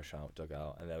paintbrush out, dug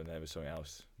out, and then there was something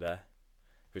else there,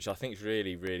 which I think is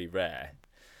really, really rare,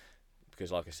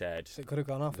 because like I said, So it could have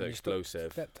gone off. the And explosive. You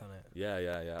stepped on it. Yeah,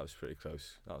 that was pretty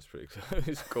close.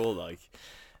 It's cool, like,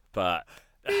 but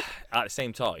at the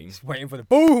same time, Just waiting for the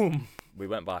boom. we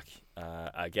went back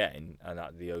again, and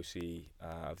the OC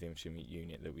of the infantry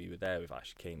unit that we were there with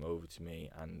actually came over to me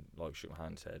and like shook my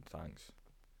hand, said thanks.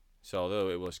 So although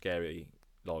it was scary,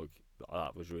 like,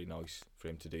 that was really nice for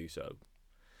him to do so.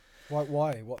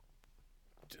 Why? What?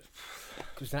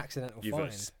 Because an accidental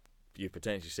find. You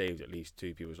potentially saved at least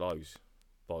 2 people's lives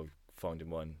by finding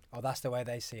one. Oh, that's the way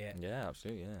they see it. Yeah,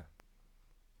 absolutely, yeah.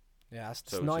 Yeah, that's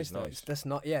So nice. which is Though. nice. That's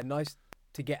not. Yeah, nice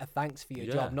to get a thanks for your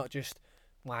Yeah. job, not just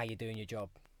wow, you're doing your job.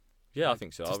 Yeah, I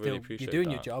think so. To I really still- appreciate You're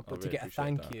doing that. your job, I but to really get a appreciate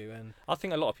thank that. you, and I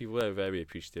think a lot of people were very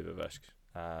appreciative of us.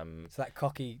 so that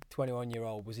cocky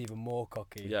 21-year-old was even more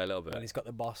cocky. Yeah, a little bit. When he's got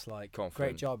the boss like, Confident.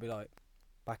 great job, be like,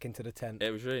 back into the tent,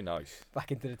 It was really nice.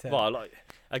 back into the tent. Well, like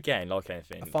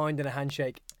anything, A find and a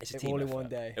handshake. it's a all team in effort. one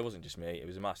day. It wasn't just me. It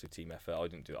was a massive team effort. I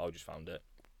didn't do it. I just found it.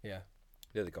 Yeah.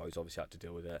 The other guys obviously had to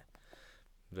deal with it.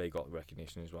 They got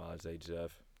recognition as well as they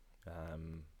deserve.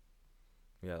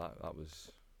 Yeah, that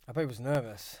was I bet he was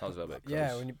nervous. a little bit close.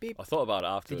 Yeah, when you beep. I thought about it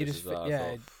afterwards. Did you just as well. I yeah?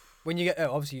 thought, When you get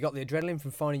obviously you got the adrenaline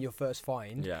from finding your first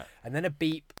find, yeah, and then a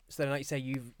beep. So then, like you say,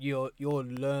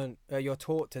 you're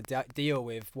taught to deal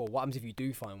with what happens if you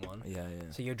do find one. yeah.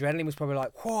 So your adrenaline was probably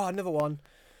like, whoa, another one.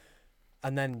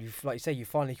 And then, like you say, you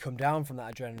finally come down from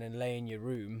that adrenaline, lay in your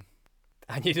room,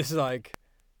 and you're just like,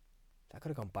 that could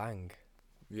have gone bang.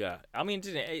 Yeah, I mean,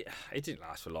 it didn't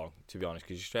last for long, to be honest,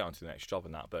 because you're straight on to the next job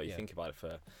and that. But you Yeah. think about it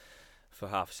for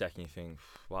half a second, you think,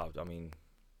 wow, I mean,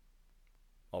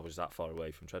 I was that far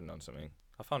away from treading on something.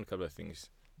 I found a couple of things,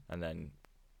 and then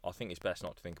I think it's best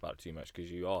not to think about it too much,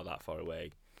 because you are that far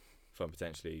away from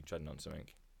potentially treading on something.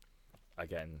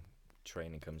 Again,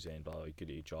 training comes in, blah, you're good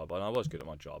at your job, and I was good at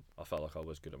my job. I felt like I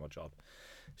was good at my job,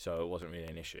 so it wasn't really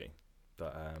an issue.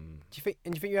 But Do you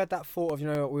think you had that thought of,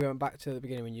 we went back to the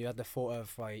beginning when you had the thought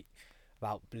of like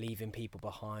about leaving people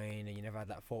behind, and you never had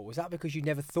that thought? Was that because you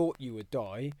never thought you would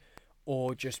die,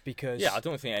 or just because? yeah, I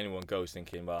don't think anyone goes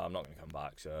thinking, well, I'm not going to come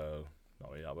back, so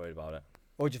not really that worried about it.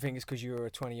 Or do you think it's because you were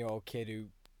a 20-year-old kid who,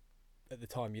 at the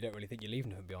time, you don't really think you're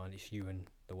leaving them behind? It's you and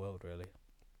the world, really.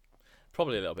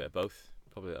 Probably a little bit of both.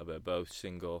 Probably a little bit of both.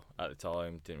 Single at the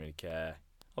time, didn't really care.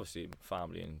 Obviously,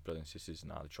 family and brothers and sisters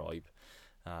and now the tribe.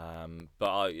 But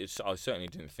I certainly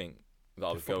didn't think that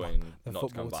I was going not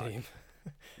to come back. Team.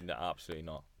 No, absolutely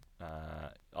not.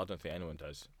 I don't think anyone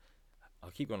does. I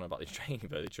keep going on about the training,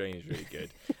 but the training is really good,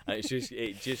 and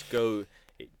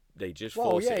they just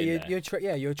force it in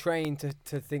there. You're trained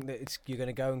to think that you're going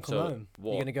to go and come home.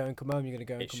 You're going to go and come home. You're going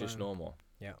to go and come home. It's just normal.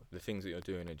 Yeah. The things that you're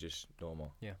doing are just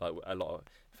normal. Yeah. Like a lot of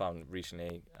found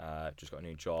recently, just got a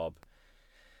new job.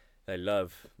 They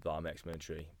love that I'm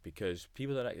ex-military because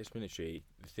people that are ex-military,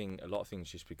 a lot of things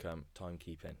just become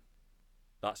timekeeping.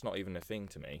 That's not even a thing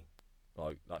to me.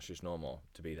 Like, that's just normal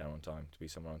to be there on time, to be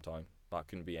somewhere on time. That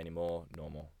couldn't be any more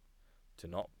normal.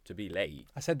 To be late.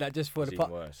 I said that just for the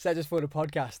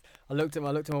podcast. I looked at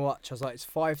my watch. I was like, it's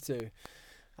 5:02,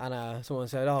 and someone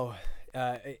said, "Oh,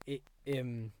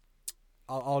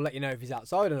 I'll let you know if he's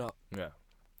outside or not." Yeah.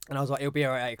 And I was like, "He'll be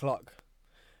here at 8:00." And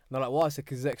they're like, "Why?" I said,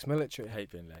 "Because he's ex-military." I hate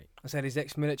being late. I said, "He's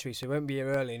ex-military, so he won't be here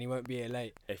early and he won't be here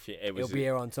late. He'll be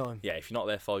here on time." Yeah, if you're not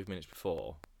there 5 minutes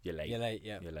before, you're late. You're late,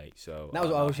 yeah. You're late. So that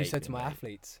was what I always said to my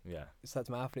athletes. Yeah. I said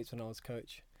to my athletes when I was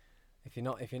coach, if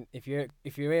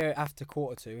you're here after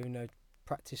 2:45, even though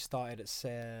practice started at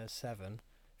 7,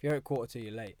 if you're at 2:45,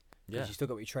 you're late. Because you still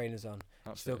got your trainers on.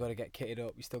 Absolutely. You still got to get kitted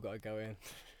up. You still got to go in.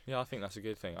 Yeah, I think that's a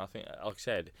good thing. I think, like I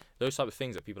said, those type of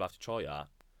things that people have to try at,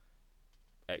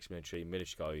 ex-military,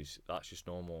 military guys, that's just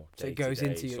normal. So it goes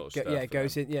into your it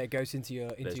goes into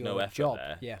your job.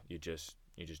 There. Yeah, you just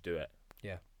do it.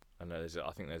 Yeah, and I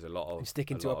think there's a lot of and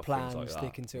sticking to a plan,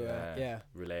 sticking to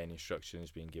relaying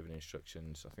instructions, being given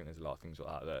instructions. I think there's a lot of things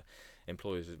like that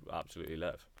employers absolutely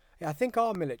love. Yeah, I think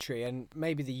our military and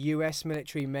maybe the US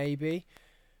military, maybe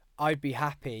I'd be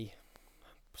happy.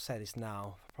 I'll say this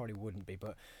now, I probably wouldn't be,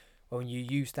 but when you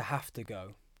used to have to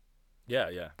go.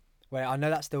 Yeah. Where I know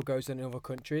that still goes on in other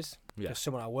countries. Yeah. Because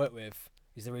someone I work with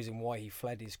is the reason why he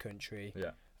fled his country.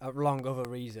 Yeah. Along other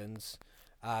reasons,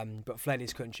 but fled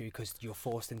his country because you're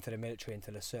forced into the military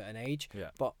until a certain age. Yeah.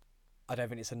 But I don't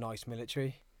think it's a nice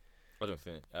military. I don't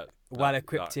think. Well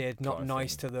equipped, not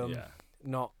nice to them, yeah.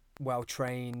 not well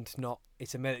trained.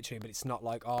 It's a military, but it's not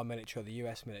like our military or the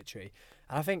US military.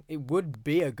 And I think it would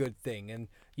be a good thing. And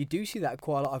you do see that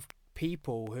quite a lot of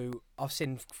people who I've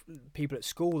seen people at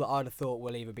school that I'd have thought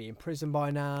will either be in prison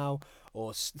by now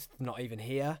or not even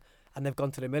here, and they've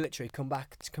gone to the military, come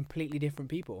back, it's completely different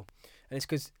people. And it's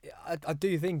because I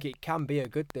do think it can be a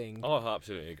good thing. Oh, I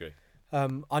absolutely agree.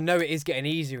 I know it is getting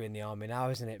easier in the army now,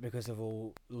 isn't it, because of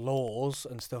all laws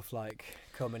and stuff like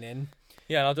coming in.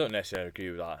 Yeah, and I don't necessarily agree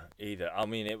with that either. I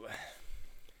mean,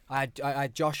 I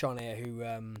had Josh on here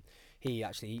who he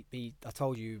I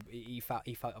told you he felt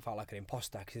like an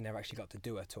imposter because he never actually got to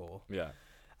do a tour. Yeah.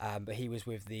 But he was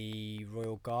with the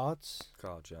Royal Guards.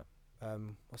 Guards, yeah.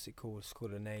 What's it called? It's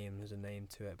called a name. There's a name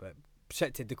to it, but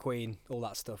protected the Queen, all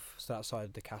that stuff. Stood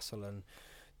outside the castle and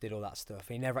did all that stuff.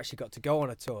 He never actually got to go on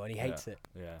a tour, and he hates it.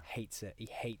 Yeah. Hates it. He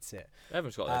hates it.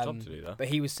 Everyone's got their job to do, though. But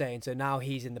he was saying, so now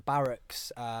he's in the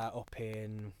barracks up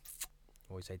in,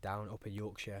 up in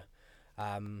Yorkshire,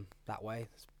 that way.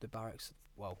 The barracks.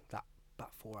 Well, that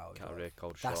 4 hours. Catterick,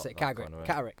 cold That's shot, it.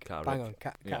 Catterick. Bang on,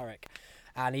 Catterick.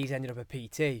 And he's ended up a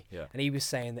PT. Yeah. And he was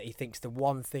saying that he thinks the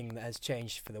one thing that has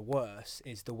changed for the worse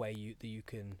is the way you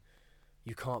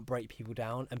can't break people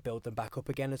down and build them back up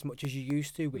again as much as you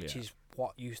used to, which is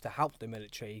what used to help the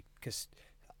military. Because,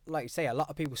 like you say, a lot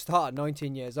of people start at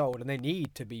 19 years old and they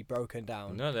need to be broken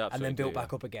down and then built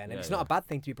back up again. And it's not a bad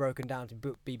thing to be broken down to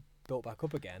be built back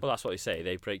up again. Well, that's what they say.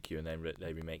 They break you and then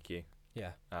they remake you.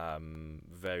 Yeah.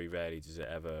 Very rarely does it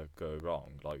ever go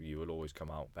wrong. Like, you will always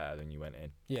come out better than you went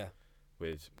in. Yeah.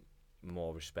 With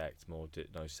more respect, more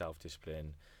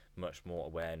self-discipline, much more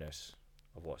awareness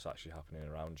of what's actually happening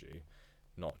around you,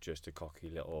 not just a cocky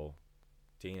little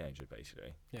teenager,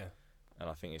 basically. Yeah. And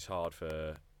I think it's hard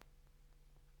for...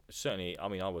 Certainly, I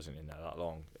mean, I wasn't in there that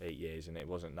long, 8 years, and it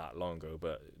wasn't that long ago,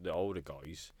 but the older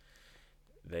guys,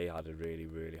 they had a really,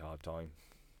 really hard time.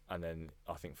 And then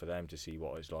I think for them to see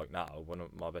what it's like now, one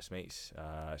of my best mates,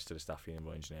 still a staff union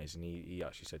of engineers, and he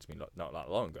actually said to me not that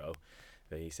long ago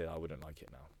that he said, I wouldn't like it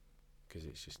now because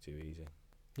it's just too easy.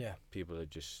 Yeah. People are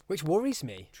just... Which worries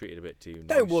me. Treated a bit too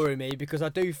Don't nice. worry me, because I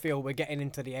do feel we're getting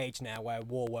into the age now where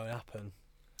war won't happen.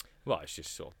 Well, it's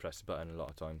just sort of press the button a lot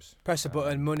of times. Press a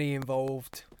button, money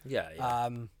involved. Yeah.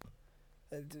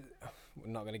 We're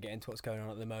not going to get into what's going on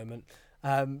at the moment.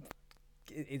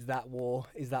 Is that war?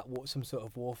 Is that some sort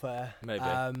of warfare? Maybe.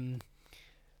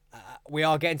 We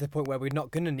are getting to the point where we're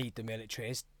not going to need the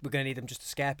militaries. We're going to need them just to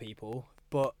scare people.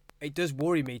 But it does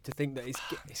worry me to think that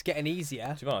it's getting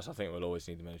easier. To be honest, I think we'll always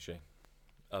need the military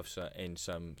in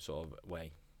some sort of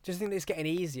way. Just think that it's getting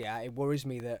easier. It worries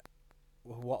me that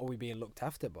what are we being looked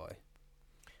after by?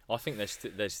 I think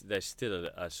there's still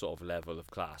a sort of level of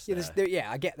class Yeah, there.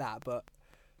 I get that, but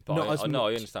But not I as know,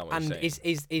 I much. understand what And you're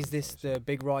saying. is this the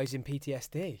big rise in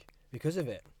PTSD because of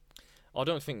it? I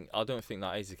don't think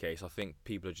that is the case. I think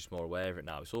people are just more aware of it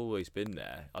now. It's always been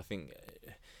there. I think,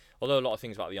 although a lot of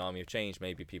things about the army have changed,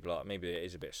 maybe it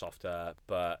is a bit softer.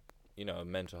 But you know,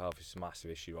 mental health is a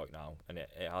massive issue right now, and it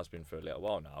has been for a little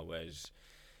while now. Whereas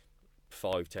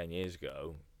 5-10 years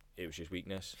ago, it was just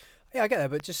weakness. Yeah, I get that,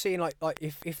 but just seeing like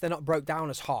if they're not broke down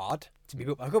as hard to be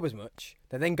built back up as much,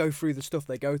 they then go through the stuff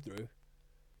they go through,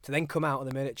 to then come out of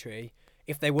the military.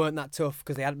 If they weren't that tough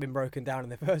because they hadn't been broken down in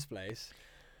the first place,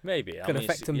 Maybe could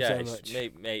affect them so it's, much.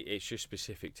 It's just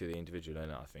specific to the individual, isn't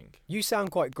it, I think. You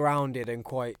sound quite grounded and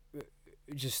quite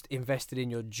just invested in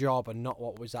your job and not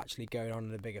what was actually going on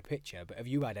in the bigger picture. But have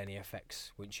you had any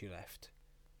effects once you left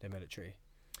the military?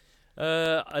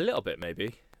 A little bit,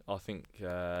 maybe. I think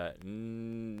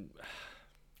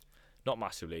not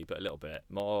massively, but a little bit.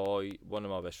 One of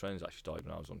my best friends actually died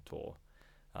when I was on tour,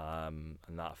 and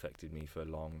that affected me for a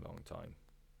long, long time.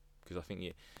 Because I think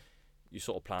you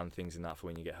sort of plan things in that for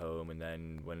when you get home, and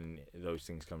then when those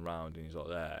things come round and you're not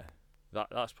there,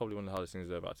 that's probably one of the hardest things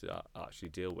I've ever had to actually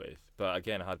deal with. But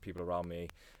again, I had people around me,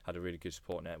 had a really good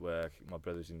support network. My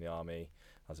brother's in the army,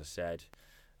 as I said,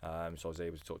 so I was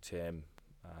able to talk to him,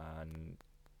 and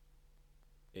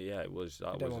yeah, it was.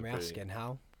 I don't want me asking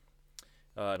how.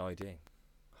 An ID.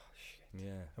 Oh shit!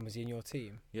 Yeah. And was he in your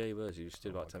team? Yeah, he was. He was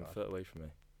stood Oh about my 10 God. foot away from me.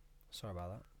 Sorry about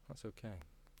that. That's okay.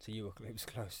 So it was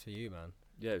close to you, man.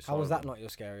 Yeah, it was How was that horrible. not your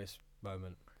scariest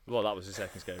moment? Well, that was the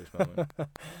second scariest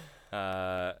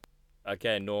moment.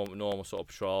 Again, normal sort of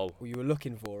patrol. Well, you were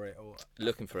looking for it, or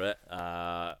Looking for it.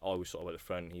 I was sort of at the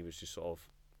front. He was just sort of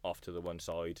off to the one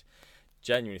side.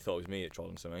 Genuinely thought it was me that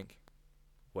trolling something.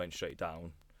 Went straight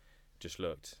down. Just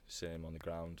looked. Seeing him on the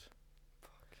ground.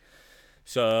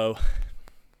 So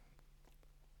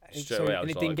straight away I and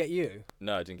was it didn't like, get you.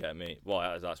 no, it didn't get me.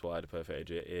 Well, that's why I had a perfect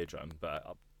eardrum, but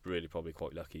I'm really probably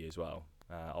quite lucky as well.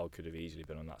 I could have easily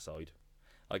been on that side.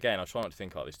 Again, I try not to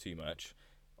think about this too much.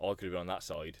 I could have been on that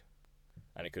side,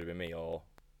 and it could have been me, or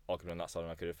I could have been on that side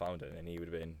and I could have found it, and then he would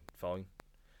have been fine.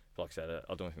 But like I said,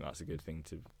 I don't think that's a good thing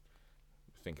to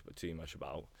think about too much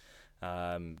about.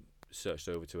 Searched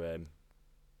over to him,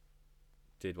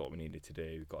 did what we needed to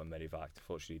do, got a medevac.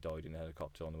 Unfortunately, he died in a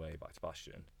helicopter on the way back to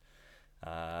Bastion.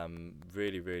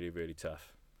 Really, really, really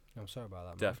tough. I'm sorry about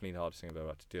that, man. Definitely the hardest thing I've ever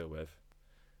had to deal with.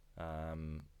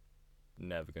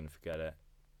 Never going to forget it.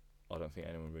 I don't think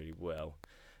anyone really will.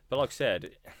 But like I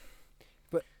said,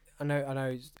 I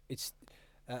know it's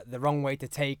the wrong way to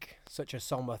take such a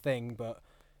somber thing, but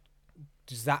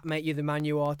does that make you the man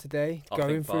you are today, I going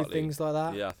think through partly, things like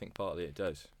that? yeah, I think partly it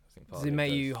does. Does it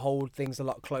make you hold things a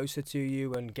lot closer to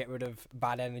you and get rid of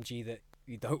bad energy that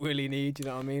you don't really need? You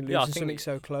know what I mean? Losing Yeah, I think something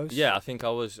so close. Yeah, I think I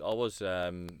was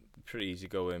pretty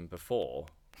easygoing before,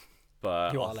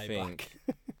 but You are I laid think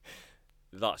back.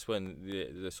 that's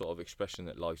when the sort of expression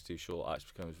that life's too short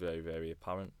actually becomes very, very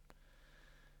apparent.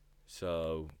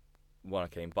 So when I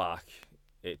came back,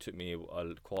 it took me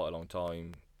quite a long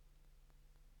time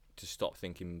to stop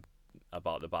thinking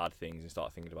about the bad things and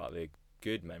start thinking about the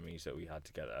good memories that we had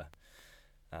together.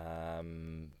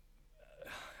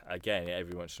 Again,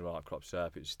 every once in a while it crops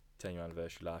up. It's 10-year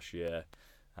anniversary last year.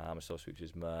 I still speak to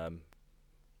his mum.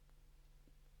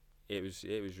 It was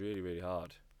really, really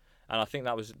hard, and I think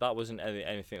that wasn't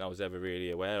anything I was ever really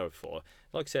aware of before.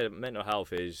 Like I said, mental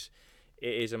health is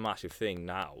a massive thing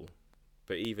now,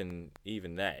 but even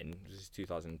then, this is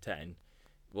 2010, it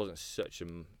wasn't such a,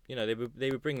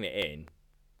 they were bringing it in.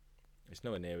 It's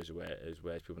nowhere near as aware as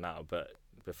people now, but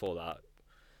before that,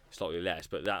 slightly less.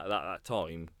 But that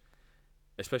time,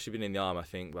 especially being in the army, I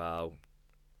think, well,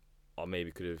 I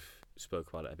maybe could have spoke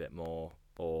about it a bit more,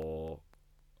 or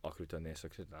I could have done this, I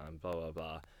could have done blah blah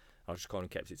blah. I just kind of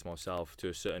kept it to myself to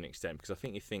a certain extent, because I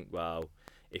think you think, well,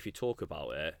 if you talk about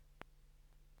it,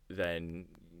 then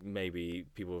maybe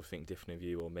people will think different of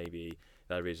you, or maybe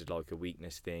there is like a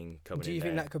weakness thing coming in. Do you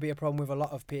think that could be a problem with a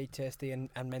lot of PTSD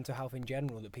and mental health in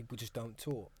general, that people just don't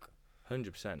talk?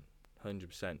 100%.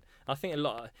 I think a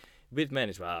lot with men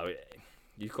as well.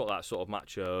 You've got that sort of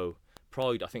macho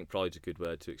pride. I think pride's a good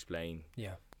word to explain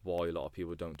why a lot of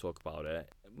people don't talk about it,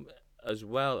 as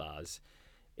well as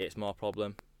it's my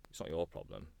problem. It's not your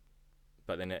problem.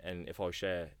 But then, and if I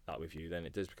share that with you, then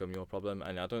it does become your problem.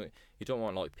 And you don't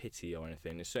want like pity or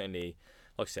anything. It's certainly,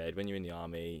 like I said, when you're in the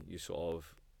army, you're sort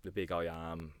of the big I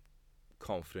am,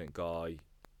 confident guy.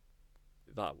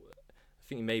 That I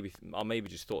think I maybe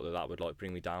just thought that would like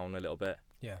bring me down a little bit.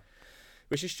 Yeah.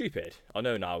 which is stupid. I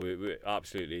know now we're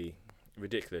absolutely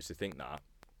ridiculous to think that,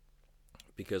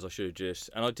 because I should have just,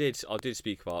 and I did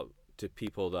speak about to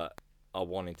people that I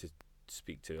wanted to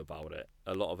speak to about it.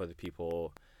 A lot of other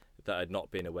people that had not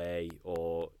been away,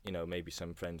 or maybe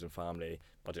some friends and family,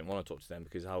 I didn't want to talk to them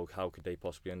because how could they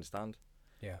possibly understand?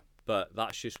 Yeah. But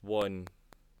that's just one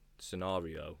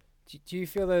scenario. Do you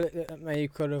feel that may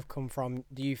could have come from?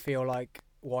 Do you feel like,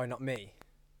 why not me?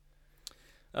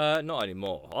 Not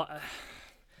anymore.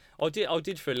 I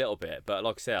did for a little bit, but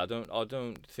like I say, I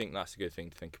don't think that's a good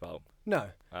thing to think about. No.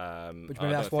 But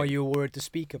maybe that's why you were worried to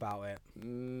speak about it.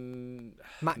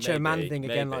 Macho man thing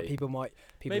again. Like people are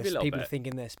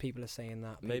thinking this. People are saying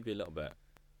that. Maybe a little bit.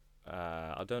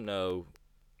 I don't know.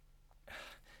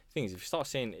 Things.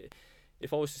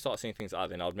 If I was to start saying things like that,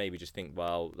 then I'd maybe just think,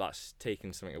 well, that's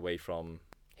taking something away from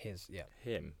him.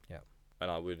 Yeah. And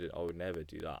I would never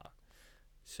do that.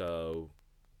 So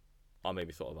I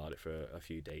maybe thought about it for a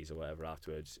few days or whatever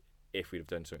afterwards. If we'd have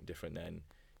done something different, then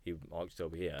he might still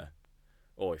be here.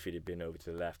 Or if he'd have been over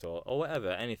to the left or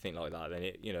whatever, anything like that, then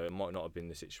it might not have been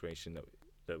the situation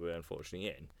that we're unfortunately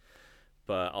in.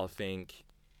 But I think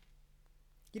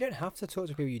you don't have to talk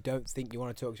to people you don't think you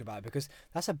want to talk to about it, because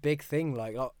that's a big thing.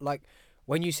 Like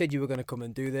when you said you were going to come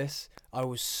and do this, I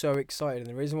was so excited, and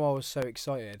the reason why I was so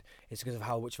excited is because of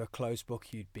how much of a closed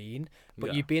book you'd been.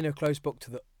 But you'd been a closed book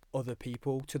to the other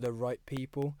people, to the right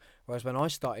people. Whereas when I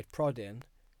started prodding,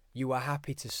 you were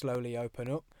happy to slowly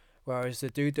open up. Whereas the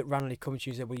dude that randomly comes to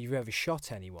you and said, "Well, you've ever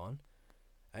shot anyone?"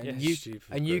 And you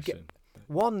get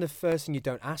one, the first thing you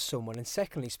don't ask someone, and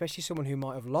secondly, especially someone who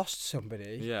might have lost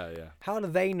somebody. Yeah. How do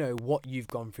they know what you've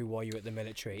gone through while you're at the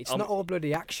military? It's not all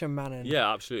bloody action, man. And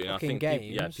absolutely. And I think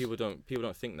games. People don't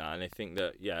think that, and they think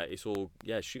that it's all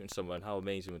shooting someone. How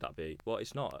amazing would that be? Well,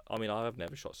 it's not. I mean, I've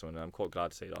never shot someone, and I'm quite glad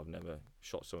to say that I've never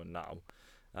shot someone now.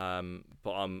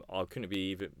 But I couldn't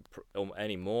be even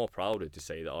any more prouder to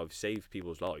say that I've saved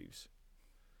people's lives.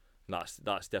 And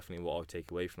that's definitely what I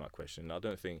take away from that question. I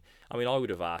don't think. I mean, I would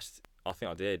have asked. I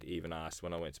think I did even ask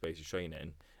when I went to basic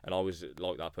training, and I was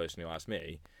like that person who asked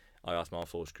me. I asked my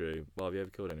force crew, "Well, have you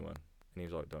ever killed anyone?" And he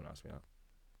was like, "Don't ask me that."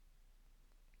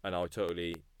 And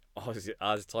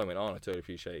as time went on, I totally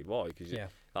appreciate why, because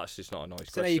that's just not a nice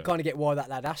question. So now you kind of get why that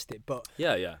lad asked it, but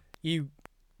yeah.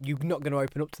 You're not going to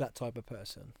open up to that type of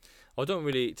person. I don't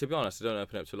really, to be honest, I don't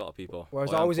open up to a lot of people.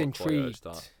 Whereas I was intrigued,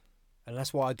 and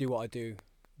that's why I do what I do,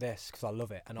 because I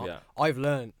love it. And I've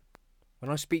learned,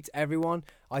 when I speak to everyone,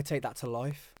 I take that to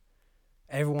life.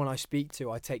 Everyone I speak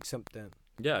to, I take something.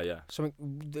 Yeah.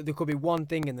 Something. There could be one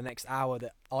thing in the next hour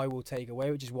that I will take away,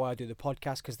 which is why I do the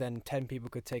podcast, because then 10 people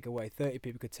could take away, 30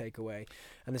 people could take away.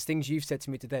 And there's things you've said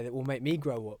to me today that will make me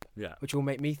grow up, which will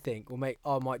make me think,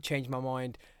 I might change my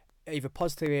mind either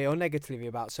positively or negatively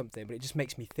about something, but it just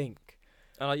makes me think.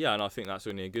 And I think that's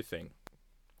only a good thing.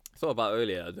 I thought about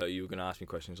earlier that you were going to ask me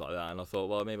questions like that, and I thought,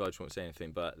 well, maybe I just won't say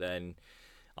anything. But then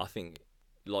I think,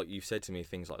 like you've said to me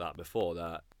things like that before,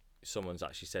 that someone's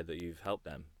actually said that you've helped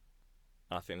them.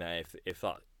 And I think that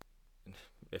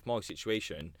if my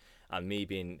situation and me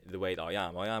being the way that I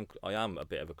am a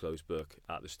bit of a closed book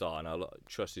at the start, and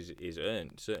trust is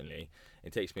earned. Certainly,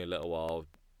 it takes me a little while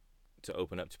to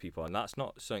open up to people, and that's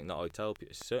not something that I tell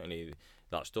people. Certainly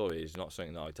that story is not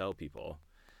something that I tell people,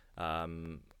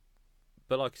 but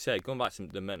like I said, going back to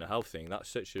the mental health thing, that's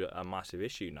such a massive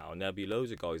issue now, and there'll be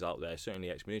loads of guys out there,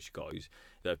 certainly ex-military guys,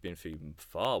 that have been through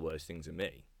far worse things than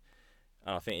me.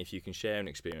 And I think if you can share an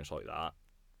experience like that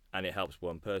and it helps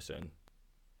one person,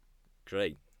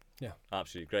 great. Yeah,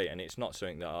 absolutely great. And it's not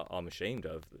something that I'm ashamed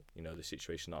of, the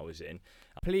situation that I was in.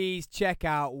 Please check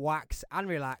out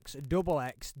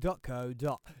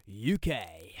waxandrelax.co.uk.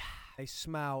 They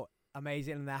smell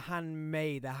amazing, and they're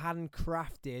handmade, they're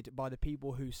handcrafted by the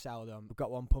people who sell them. We've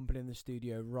got one pumping in the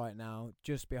studio right now,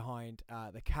 just behind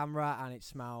the camera, and it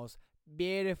smells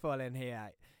beautiful in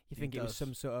here. You think it was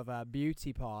some sort of a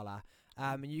beauty parlour.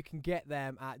 And you can get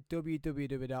them at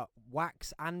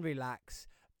www.waxandrelax.co.uk.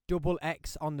 Double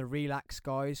X on the relax,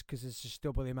 guys, because it's just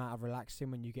double the amount of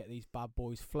relaxing when you get these bad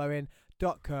boys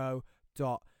flowing.co.uk,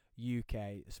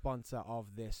 sponsor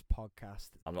of this podcast.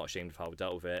 I'm not ashamed of how I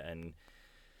dealt with it, and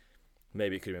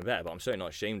maybe it could have been better, but I'm certainly not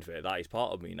ashamed of it. That is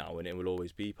part of me now, and it will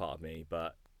always be part of me.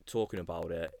 But talking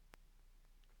about it,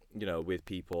 with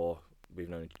people we've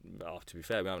known, to be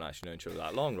fair, we haven't actually known each other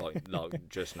that long, like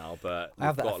just now, but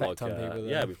we've got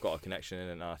we've got a connection,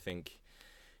 and I think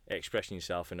expressing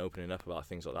yourself and opening up about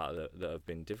things like that have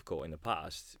been difficult in the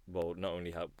past will not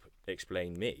only help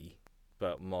explain me,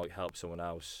 but might help someone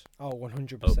else Oh,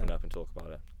 100%. open up and talk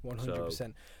about it.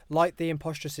 100%. Like the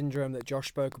imposter syndrome that Josh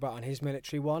spoke about on his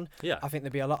military one. Yeah. I think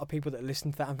there'd be a lot of people that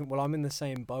listen to that and think, well, I'm in the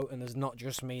same boat, and there's not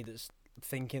just me that's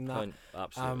thinking that.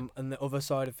 Absolutely. And the other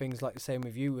side of things, like the same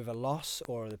with you, with a loss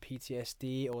or the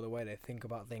PTSD or the way they think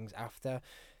about things after.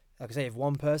 Like I say, if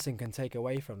one person can take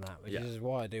away from that, which is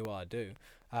why I do what I do.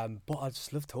 But I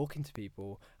just love talking to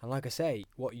people. And like I say,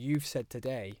 what you've said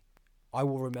today, I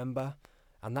will remember,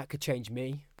 and that could change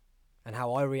me and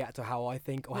how I react or how I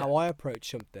think or how I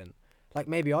approach something. Like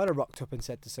maybe I'd have rocked up and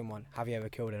said to someone, have you ever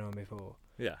killed anyone before?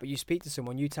 Yeah. But you speak to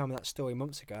someone, you tell me that story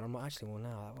months ago, and I'm like, actually, well,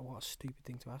 now, what a stupid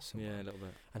thing to ask someone. Yeah, a little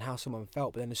bit. And how someone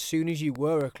felt. But then as soon as you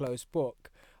were a closed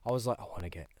book, I was like, I want to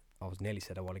get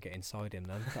inside him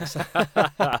then.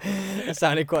 That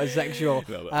sounded quite sexual.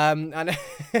 And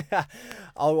I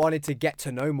wanted to get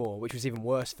to know more, which was even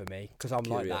worse for me, because I'm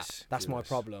like that. That's my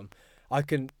problem. It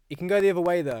can go the other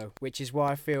way though, which is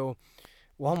why I feel,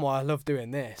 why I love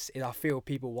doing this, is I feel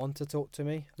people want to talk to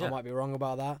me. I might be wrong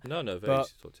about that. No, very but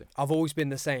easy to talk to. I've always been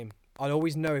the same. I'd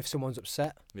always know if someone's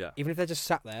upset. Yeah. Even if they're just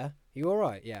sat there, are you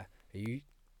alright? Yeah. Are you?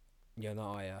 You're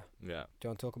not, are you? Yeah. Do you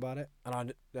want to talk about it?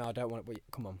 And I don't want it.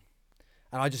 Come on.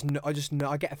 And I just know.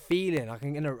 I get a feeling. I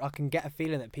can get a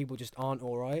feeling that people just aren't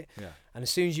all right. Yeah. And as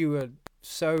soon as you were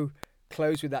so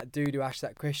close with that dude who asked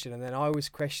that question, and then I was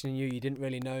questioning you, you didn't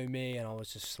really know me, and I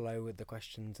was just slow with the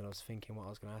questions, and I was thinking what I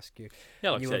was going to ask you. Yeah,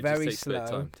 like and you I said, were very it just takes a bit of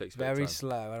slow, time. Takes a bit very of time.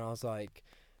 slow, and I was like,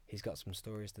 he's got some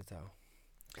stories to tell.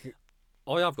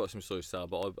 I have got some stories to tell,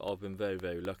 but I've been very,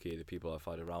 very lucky. The people I've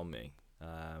had around me.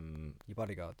 Your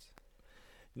bodyguards.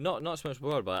 Not so much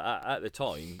worried about it. At the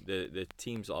time, the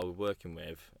teams that I was working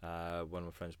with, one of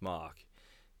my friends, Mark,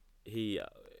 I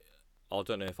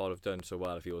don't know if I'd have done so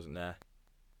well if he wasn't there.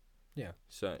 Yeah.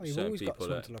 Certain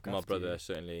people, my brother, you.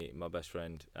 certainly my best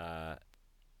friend, I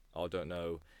don't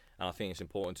know, and I think it's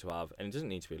important to have, and it doesn't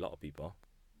need to be a lot of people.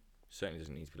 Certainly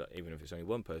doesn't need to be, even if it's only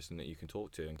one person that you can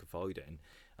talk to and confide in,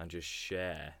 and just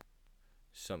share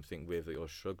something with that you're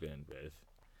struggling with.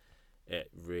 It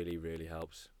really, really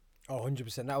helps. Oh,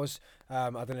 100%. That was, I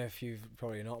don't know if you've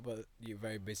probably not, but you're a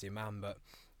very busy man, but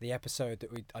the episode that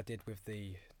I did with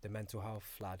the mental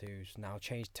health lad who's now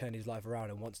turned his life around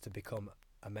and wants to become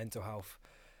a mental health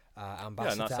ambassador.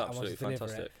 Yeah, and that's absolutely and wants to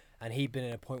fantastic. And he'd been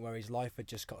in a point where his life had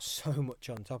just got so much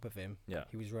on top of him. Yeah.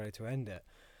 He was ready to end it.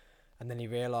 And then he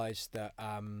realised that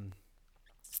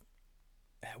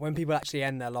when people actually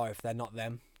end their life, they're not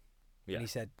them. Yeah. And he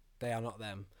said, they are not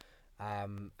them.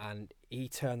 And he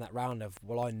turned that round of,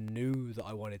 well, I knew that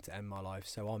I wanted to end my life,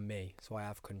 so I'm me, so I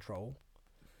have control.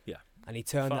 Yeah. And he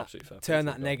turned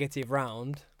that negative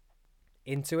round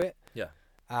into it. Yeah.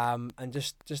 And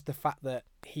just the fact that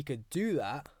he could do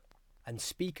that and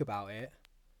speak about it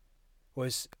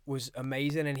was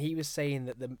amazing. And he was saying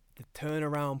that the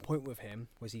turnaround point with him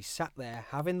was he sat there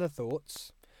having the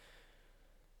thoughts,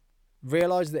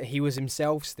 realised that he was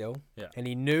himself still, and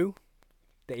he knew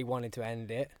that he wanted to end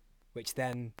it, which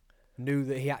then knew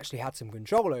that he actually had some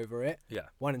control over it. Yeah.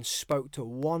 Went and spoke to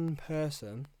one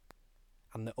person,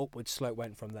 and the upward slope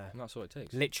went from there. And that's all it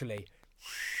takes. Literally,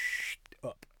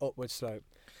 upward slope.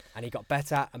 And he got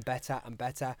better and better and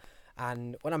better.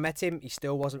 And when I met him, he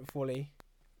still wasn't fully,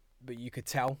 but you could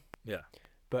tell. Yeah.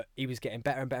 But he was getting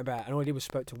better and better and better. And all he did was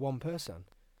spoke to one person.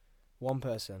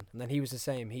 And then he was the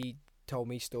same. He told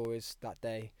me stories that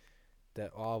day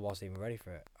that I wasn't even ready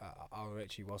for it. I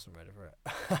literally wasn't ready for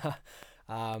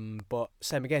it. But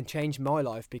same again, changed my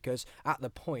life, because at the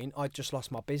point I'd just lost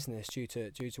my business due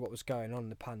to what was going on in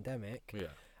the pandemic. Yeah.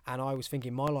 And I was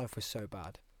thinking my life was so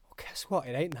bad. Well, guess what?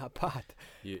 It ain't that bad.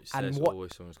 There's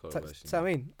always someone's got a So I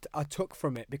mean, I took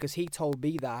from it because he told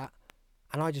me that,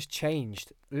 and I just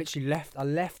changed. Literally I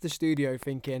left the studio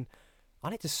thinking,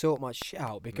 I need to sort my shit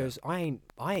out, because I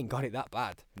ain't got it that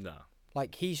bad. No.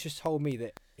 Like, he's just told me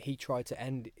that he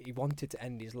wanted to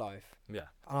end his life. Yeah.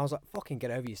 And I was like, fucking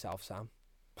get over yourself, Sam.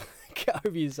 Get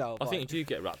over yourself. I think you do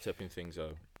get wrapped up in things,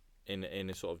 though, in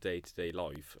a sort of day-to-day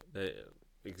life.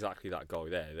 Exactly that guy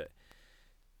there, that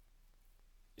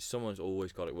someone's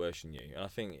always got it worse than you. And I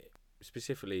think,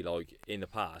 specifically, like, in the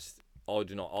past, I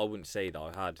wouldn't say that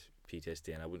I had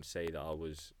PTSD, and I wouldn't say that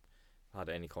I had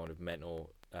any kind of mental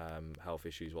health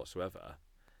issues whatsoever.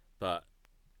 But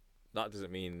that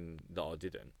doesn't mean that I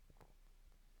didn't.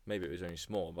 Maybe it was only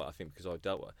small, but I think because I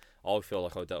feel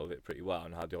like I dealt with it pretty well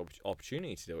and had the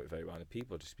opportunity to deal with it very well, and the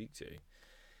people to speak to,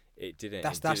 it didn't.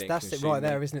 That's it right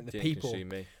there, isn't it? The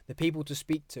people to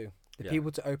speak to, the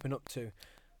people to open up to,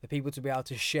 the people to be able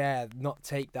to share, not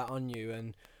take that on you,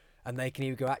 and they can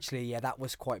either go, actually, yeah, that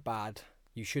was quite bad.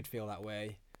 You should feel that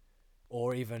way,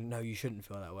 or even no, you shouldn't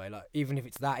feel that way. Like even if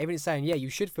it's that, even it's saying yeah, you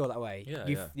should feel that way.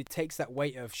 Yeah. It takes that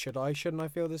weight of shouldn't I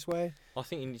feel this way? I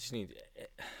think you just need,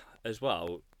 as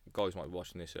well, guys might be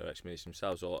watching this or experiencing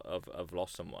themselves or have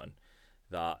lost someone,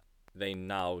 that they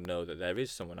now know that there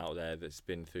is someone out there that's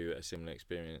been through a similar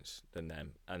experience than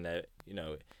them, and they're, you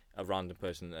know, a random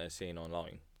person that they're seeing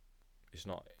online. It's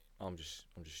not, I'm just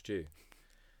Stu.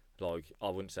 Like, I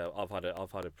wouldn't say I've had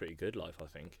a pretty good life. I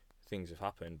think things have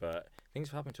happened, but things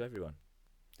have happened to everyone.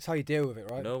 It's how you deal with it,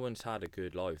 right? No one's had a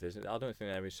good life. I don't think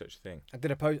there is such a thing. I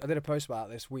did a post about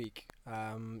it this week,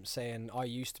 saying I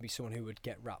used to be someone who would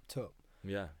get wrapped up.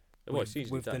 Yeah. With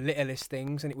the littlest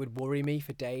things, and it would worry me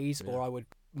for days, Yeah. or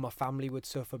my family would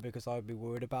suffer because I would be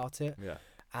worried about it. Yeah.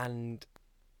 And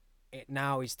it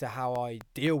now is to how I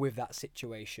deal with that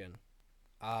situation.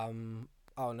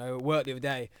 Oh no, at work the other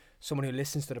day, someone who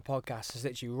listens to the podcast has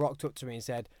literally rocked up to me and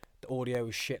said the audio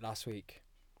was shit last week,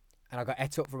 and I got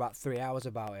ate up for about 3 hours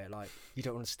about it. Like, you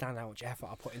don't understand how much effort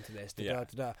I put into this. Yeah.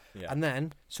 And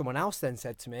then someone else then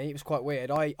said to me, it was quite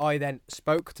weird. I then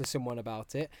spoke to someone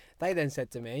about it. They then said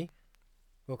to me,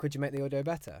 well, could you make the audio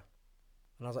better?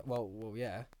 And I was like, well,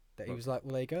 yeah. He was like,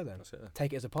 well, there you go then. That's it then.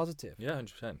 Take it as a positive. Yeah,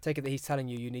 100%. Take it that he's telling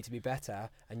you need to be better,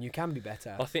 and you can be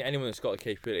better. I think anyone that's got the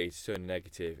capability to turn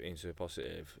negative into a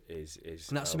positive is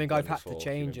And that's a something I've had to wonderful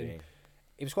change. human And being.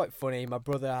 it was quite funny. My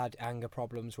brother had anger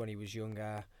problems when he was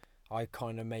younger. I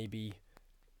kind of maybe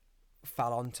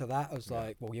fell onto that. I was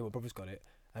like, well, yeah, my brother's got it.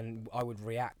 And I would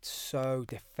react so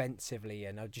defensively,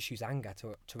 and I'd just use anger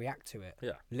to react to it.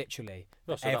 Yeah. Literally.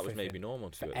 Well, so that was maybe normal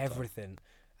to for do at the time. everything.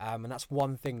 And that's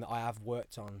one thing that I have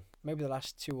worked on, maybe the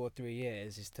last 2 or 3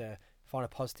 years, is to find a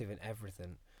positive in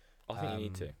everything. I think you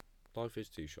need to. Life is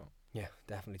too short. Yeah,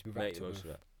 definitely, to be Make wrapped the up most of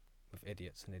it. with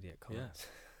idiots and idiot comments.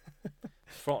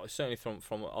 Certainly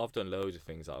from I've done loads of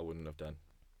things that I wouldn't have done.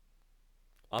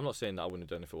 I'm not saying that I wouldn't have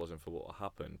done if it wasn't for what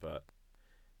happened, but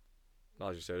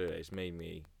as you said earlier, it's made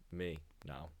me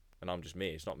now, and I'm just me.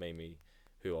 It's not made me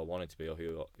who I wanted to be or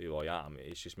who I am.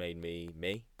 It's just made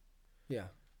me. Yeah.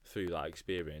 Through that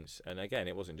experience. And again,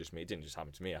 it wasn't just me. It didn't just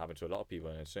happen to me. It happened to a lot of people,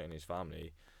 and certainly his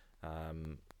family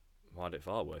who had it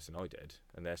far worse than I did,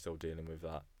 and they're still dealing with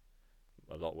that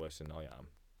a lot worse than I am.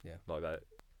 Yeah. Like that,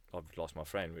 I've lost my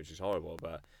friend, which is horrible,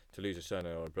 but to lose a son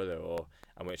or a brother,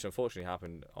 and which unfortunately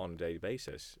happened on a daily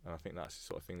basis, and I think that's the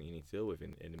sort of thing that you need to deal with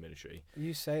in the military.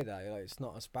 You say that, like, it's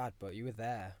not as bad, but you were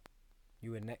there.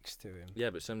 You were next to him.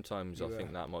 Yeah, but sometimes I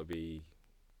think that might be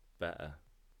better.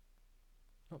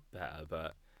 Not better,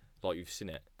 but like you've seen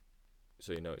it,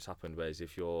 so you know it's happened. Whereas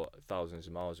if you're thousands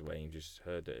of miles away and you've just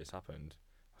heard that it's happened,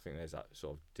 I think there's that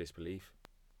sort of disbelief.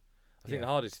 I think the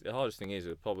hardest thing is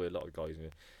that probably a lot of guys in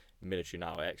the military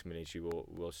now, ex-military,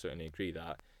 will certainly agree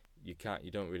that you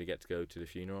don't really get to go to the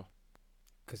funeral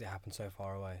because it happened so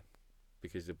far away.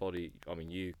 Because the body, I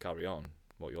mean, you carry on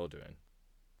what you're doing,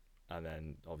 and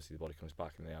then obviously the body comes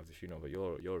back and they have the funeral, but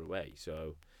you're away,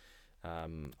 so.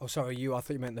 Oh, sorry, I thought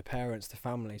you meant the parents, the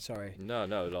family. Sorry. No.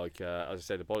 Like as I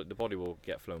said, the body will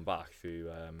get flown back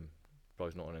through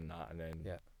Bryce Norton and that, and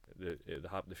then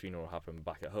the funeral will happen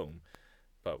back at home.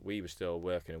 But we were still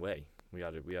working away. We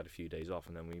had a few days off,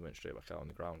 and then we went straight back out on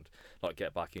the ground, like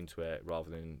get back into it rather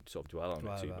than sort of dwell on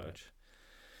it too much.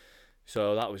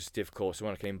 So that was difficult. So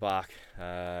when I came back,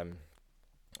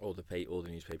 all the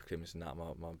newspaper clippings and that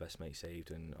my best mate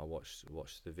saved, and I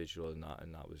watched the visual and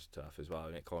that was tough as well,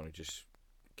 and it kind of just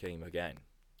came again.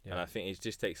 And I think it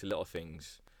just takes a lot of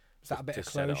things. Is that a bit of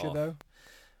closure though?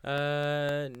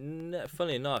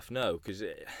 Funny enough, no, because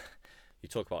you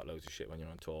talk about loads of shit when you're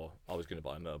on tour. I was going to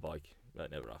buy a motorbike,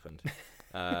 that never happened.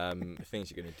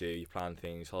 Things you're going to do, you plan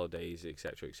things, holidays,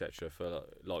 etc., for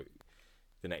like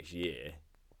the next year.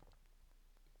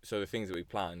 So the things that we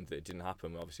planned that didn't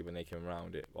happen, obviously when they came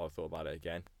around, I thought about it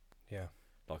again. Yeah.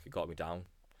 Like it got me down.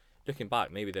 Looking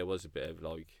back, maybe there was a bit of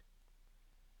like,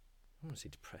 I don't want to say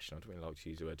depression. I don't really like to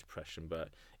use the word depression, but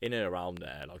in and around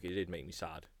there, like it did make me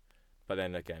sad. But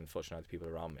then again, fortunately, I had the people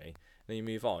around me. Then you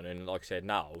move on, and like I said,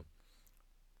 now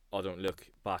I don't look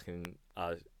back and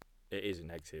it is a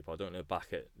negative. I don't look back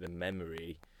at the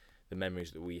memories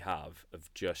that we have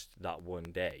of just that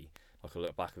one day. Like I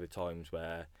look back at the times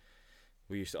where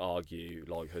we used to argue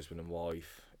like husband and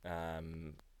wife,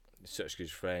 such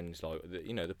good friends, like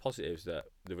the positives that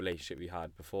the relationship we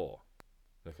had before.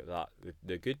 Look at that,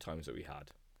 the good times that we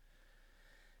had,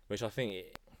 which I think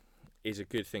is a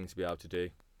good thing to be able to do.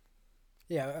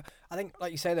 Yeah, I think,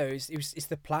 like you say though, it's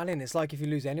the planning. It's like if you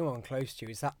lose anyone close to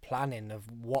you, it's that planning of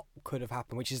what could have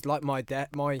happened, which is like my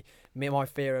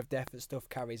fear of death. That stuff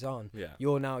carries on. Yeah,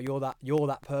 You're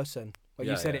that person. Like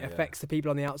you said, it affects the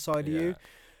people on the outside of you.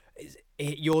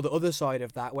 you're the other side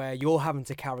of that, where you're having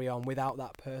to carry on without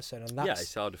that person, and that's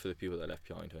it's harder for the people that are left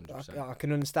behind. 100%. I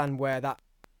can understand where that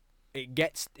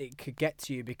it could get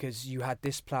to you, because you had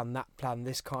this plan, that plan,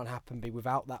 this can't happen be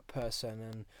without that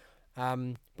person,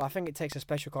 and but I think it takes a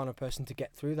special kind of person to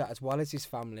get through that, as well as his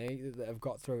family that have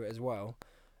got through it as well.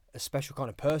 A special kind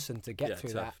of person to get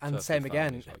through that, and same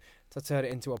again to turn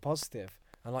it into a positive.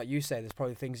 And like you say, there's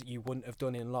probably things that you wouldn't have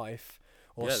done in life,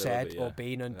 or said, or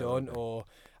been undone, or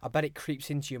I bet it creeps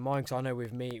into your mind. Because I know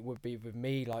with me, it would be with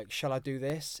me, like, shall I do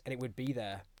this? And it would be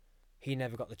there. He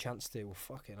never got the chance to. Well,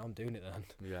 fucking, I'm doing it then.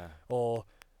 Yeah. Or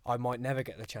I might never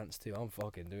get the chance to. I'm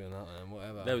fucking doing that then,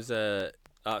 whatever. There was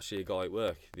actually a guy at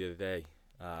work the other day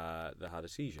that had a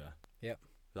seizure. Yep.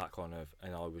 That kind of,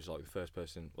 and I was like the first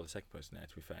person, well, the second person there,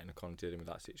 to be fair, and I kind of dealing with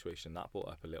that situation. That brought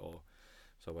up a little,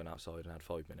 so I went outside and had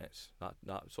 5 minutes.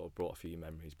 That sort of brought a few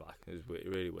memories back. It was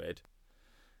really weird.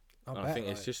 I think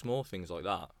it's just small things like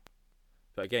that.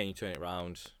 But again, you turn it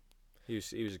around. He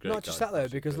was a great guy. Not just that though,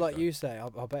 because like you say,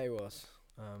 I bet he was.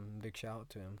 Big shout out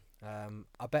to him.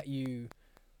 I bet you,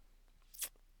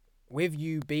 with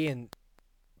you being,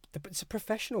 it's a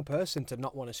professional person to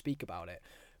not want to speak about it.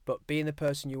 But being the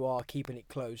person you are, keeping it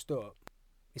closed up,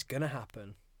 it's gonna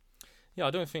happen. Yeah,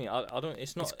 I don't think I don't.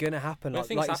 It's not. It's gonna happen. When like,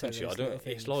 things like happen said, to you, I don't.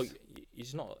 It's like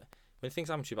it's not. When things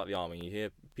happen to you about the army, you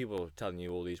hear people telling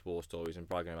you all these war stories and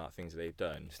bragging about things that they've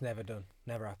done. It's never done.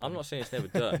 Never happened. I'm not saying it's never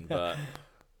done, but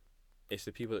it's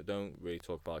the people that don't really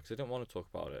talk about it because they don't want to talk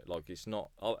about it. Like, it's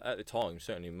not at the time,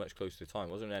 certainly much closer to the time,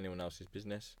 it wasn't anyone else's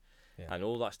business. Yeah. And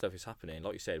all that stuff is happening.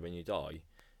 Like you said, when you die,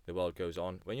 the world goes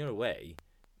on. When you're away,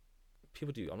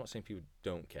 people do. I'm not saying people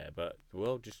don't care, but the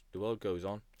world goes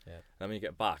on. Yeah. And then when you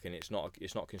get back, and it's not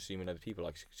consuming other people,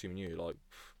 like it's consuming you. Like,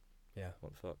 yeah,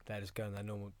 what the fuck? They're just going their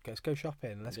normal. Let's go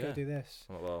shopping. Let's go do this.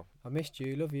 I'm like, well, I missed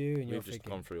you, love you, and you're we've just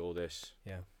gone through all this.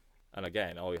 Yeah. And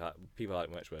again, people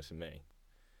like much worse than me.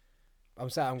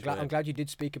 I'm glad you did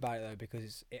speak about it though,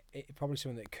 because it probably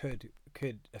something that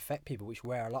could affect people, which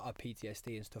where a lot of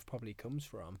PTSD and stuff probably comes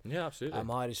from. Yeah, absolutely.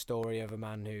 I had a story of a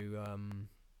man who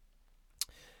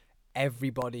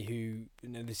everybody who,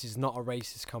 this is not a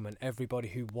racist comment, everybody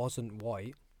who wasn't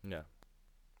white,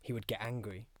 he would get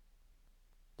angry,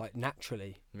 like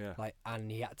naturally, like,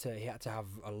 and he had to have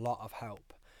a lot of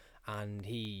help, and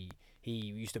he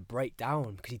used to break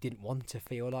down because he didn't want to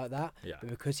feel like that, but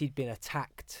because he'd been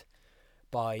attacked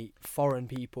by foreign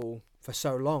people for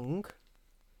so long,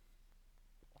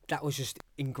 that was just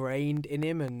ingrained in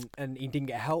him, and he didn't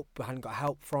get help, hadn't got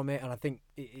help from it. And I think,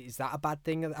 is that a bad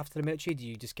thing after the military? Do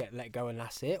you just get let go and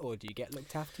that's it, or do you get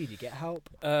looked after? Do you get help?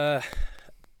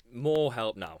 More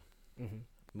help now. Mm-hmm.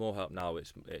 More help now.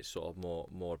 It's sort of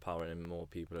more apparent and more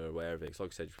people are aware of it. 'Cause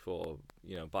like I said before,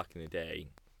 back in the day,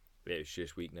 it was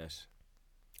just weakness.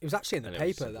 It was actually in the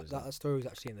paper. That story was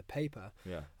actually in the paper.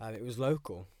 Yeah. It was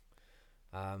local.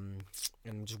 And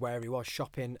just where he was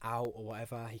shopping out or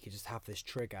whatever, he could just have this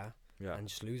trigger and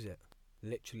just lose it,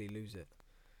 literally lose it.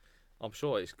 I'm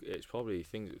sure it's probably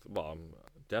things. Well, I'm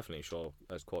definitely sure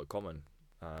that's quite common.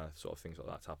 Sort of things like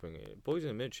that's happening. Boys in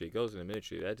the military, girls in the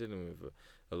military, they're dealing with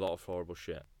a lot of horrible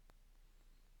shit.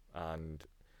 And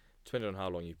depending on how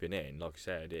long you've been in, like I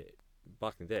said,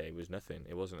 back in the day it was nothing.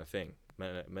 It wasn't a thing.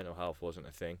 Mental health wasn't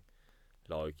a thing.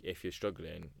 Like, if you're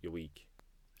struggling, you're weak.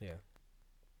 Yeah.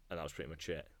 And that was pretty much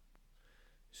it.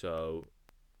 So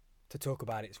to talk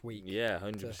about it's weak. Yeah,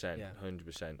 100%,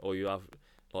 100%. Or you have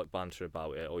like banter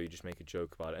about it, or you just make a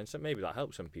joke about it, and so maybe that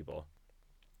helps some people.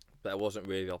 But there wasn't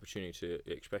really the opportunity to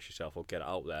express yourself or get it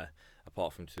out there,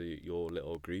 apart from to your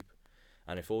little group.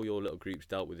 And if all your little groups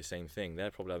dealt with the same thing, they're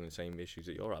probably having the same issues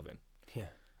that you're having. Yeah.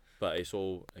 But it's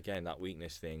all, again, that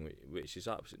weakness thing, which is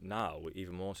now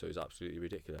even more so, is absolutely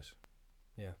ridiculous.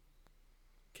 Yeah.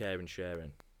 Care and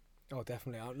sharing. Oh,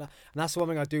 definitely. And that's the one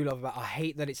thing I do love about. I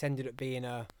hate that it's ended up being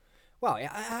a. Well, it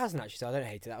hasn't actually. So I don't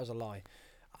hate it. That was a lie.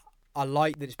 I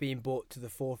like that it's being brought to the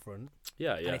forefront.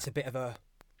 Yeah, yeah. And it's a bit of a.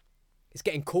 It's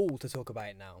getting cool to talk about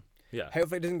it now. Yeah.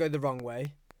 Hopefully, it doesn't go the wrong way,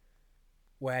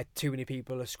 where too many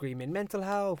people are screaming mental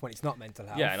health when it's not mental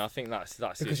health. Yeah, and I think that's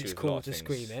because the issue it's with cool a lot to of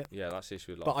scream things. it. Yeah, that's the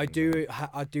issue with a lot but of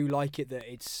I do like it that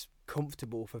it's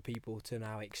comfortable for people to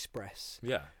now express.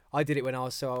 Yeah. I did it when I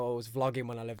was vlogging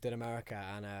when I lived in America,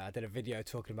 and I did a video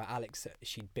talking about Alex that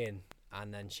she'd been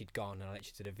and then she'd gone, and I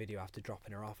literally did a video after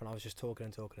dropping her off, and I was just talking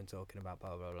about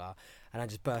blah blah blah, and I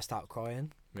just burst out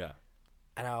crying. Yeah.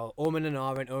 And I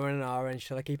and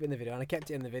should I keep it in the video? And I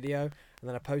kept it in the video, and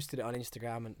then I posted it on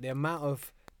Instagram, and the amount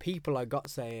of people I got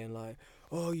saying like,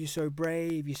 "Oh, you're so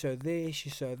brave, you're so this,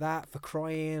 you're so that for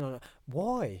crying."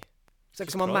 Why? It's like,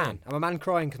 'cause I'm a man. I'm a man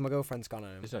crying because my girlfriend's gone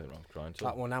home. There's nothing wrong with crying.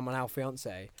 Like, well, now my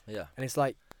fiance. Yeah. And it's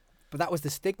like, But that was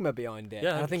the stigma behind it.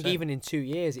 Yeah, And I think 100%. even in 2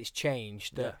 years, it's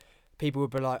changed. That people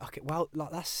would be like, okay, well, like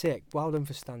that's sick. Well done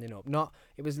for standing up. Not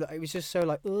it was just so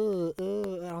like,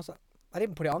 and I was like, I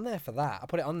didn't put it on there for that. I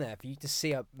put it on there for you to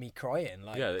see me crying,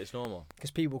 like, Yeah, it's normal.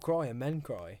 because people cry and men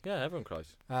cry. Yeah, everyone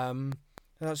cries.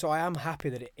 So I am happy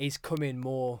that it is coming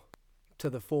more to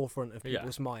the forefront of Yeah.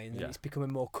 people's minds, and Yeah. it's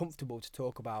becoming more comfortable to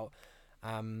talk about.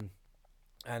 And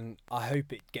I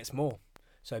hope it gets more.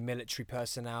 So military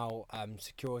personnel,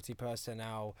 security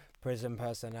personnel, prison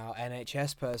personnel,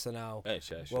 NHS personnel.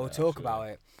 We'll talk about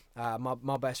it.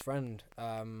 My best friend,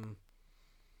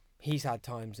 he's had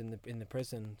times in the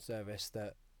prison service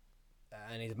that,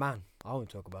 and he's a man. I won't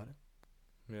talk about it.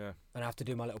 Yeah. And I have to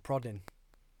do my little prodding.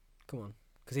 Come on,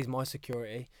 because he's my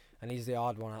security, and he's the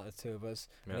hard one out of the two of us,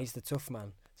 and he's the tough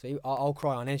man. So I'll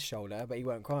cry on his shoulder, but he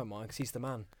won't cry on mine because he's the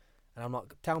man. And I'm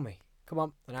like, tell me, come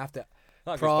on, and I have to.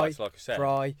 That Cry, goes back to, like I said,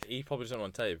 cry. he probably doesn't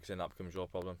want to tell you because then that becomes your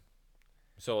problem.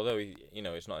 So although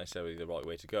it's not necessarily the right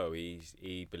way to go,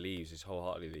 he believes his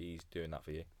wholeheartedly that he's doing that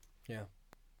for you. Yeah.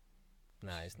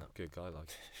 No, he's not. Good guy, like.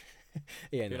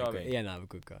 Yeah, You know what I mean? Yeah, no, I'm a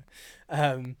good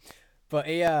guy. But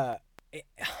I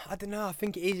don't know. I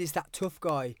think it's that tough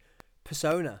guy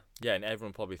persona. Yeah, and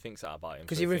everyone probably thinks that about him.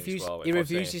 Because so he thinks, refuses. well, He if I say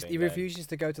refuses. anything, He then- refuses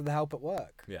to go to the help at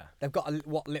work. Yeah. They've got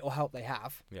what little help they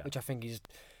have, Yeah. which I think is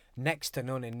next to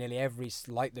none in nearly every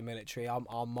like the military. I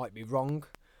might be wrong,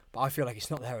 but I feel like it's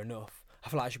not there enough. I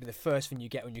feel like it should be the first thing you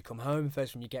get when you come home,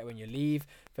 first thing you get when you leave,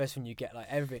 first thing you get like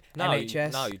every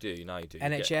NHS. Now you do. Now you do.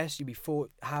 NHS, you'd be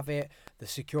have it. The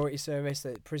security service,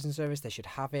 the prison service, they should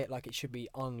have it. Like it should be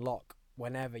on lock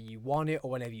whenever you want it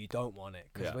or whenever you don't want it.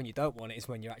 Because when you don't want it is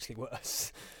when you're actually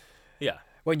worse. Yeah.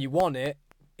 When you want it,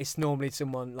 it's normally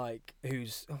someone like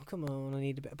who's, oh come on, I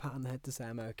need a bit of pat on the head to say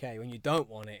I'm okay. When you don't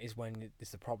want it is when it's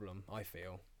the problem. I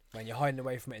feel when you're hiding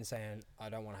away from it and saying I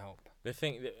don't want to help. The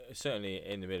thing, certainly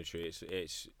in the military,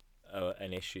 it's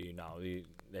an issue now.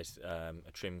 There's a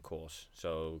trim course,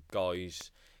 so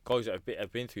guys that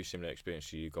have been through similar experience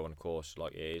to you go on a course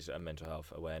like it is a mental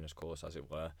health awareness course, as it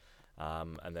were,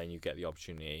 and then you get the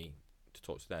opportunity to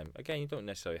talk to them. Again, you don't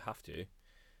necessarily have to,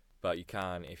 but you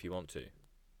can if you want to.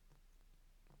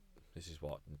 This is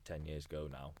 10 years ago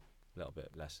now, a little bit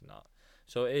less than that.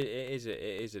 So it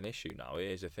is an issue now. It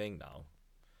is a thing now,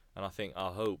 and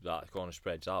I hope that kind of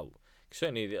spreads out.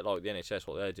 Certainly, like the NHS,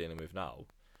 what they're dealing with now,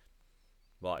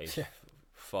 that is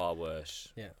far worse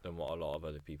than what a lot of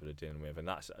other people are dealing with, and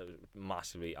that's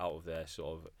massively out of their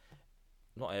sort of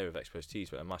not area of expertise,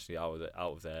 but massively out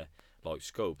of their like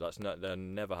scope. They'll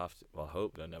never have to. Well, I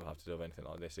hope they'll never have to do anything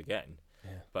like this again.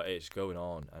 Yeah. But it's going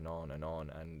on and on and on,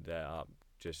 and they are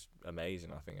just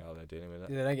amazing. I think how they're dealing with it.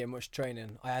 They don't get much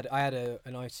training. I had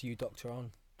an ITU doctor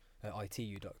on,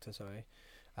 ITU doctor, sorry.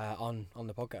 On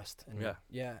the podcast,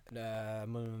 and a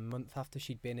month after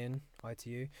she'd been in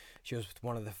ITU, she was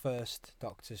one of the first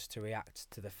doctors to react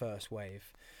to the first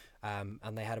wave, and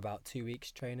they had about 2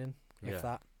 weeks training, if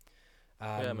that.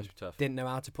 It must be tough. Didn't know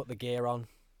how to put the gear on,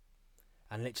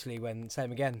 and literally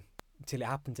same again, until it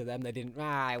happened to them, they didn't.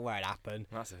 Where it happened.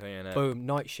 That's the thing, isn't it? Boom,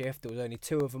 night shift. There was only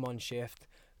 2 of them on shift.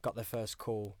 Got their first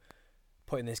call.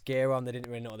 Putting this gear on, they didn't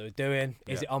really know what they were doing.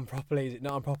 Is it on properly? Is it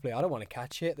not on properly? I don't want to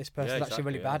catch it. This person's actually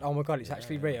really bad. Oh my god, it's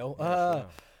actually real.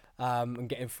 And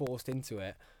getting forced into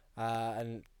it.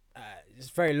 And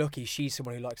it's very lucky she's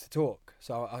someone who likes to talk.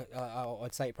 So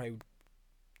I'd say it probably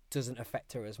doesn't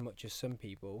affect her as much as some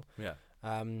people. Yeah.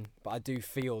 But I do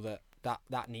feel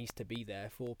that needs to be there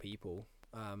for people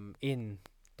in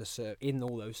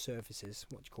all those services.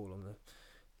 What do you call them?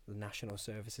 The national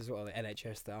services, what are the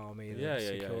NHS, the army, the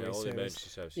security all service. the emergency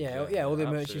services. All the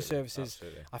emergency Absolutely, services.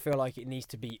 absolutely. I feel like it needs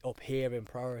to be up here in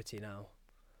priority now.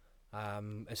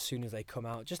 As soon as they come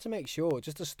out, just to make sure,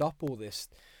 just to stop all this,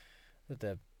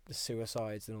 the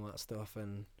suicides and all that stuff,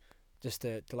 and just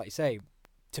to like you say,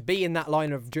 to be in that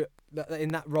line of in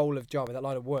that role of job, in that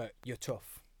line of work, you're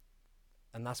tough,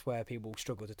 and that's where people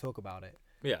struggle to talk about it.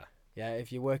 Yeah. Yeah,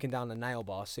 if you're working down the nail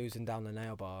bar, Susan down the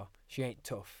nail bar, she ain't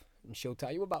tough. And she'll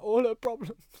tell you about all her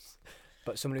problems.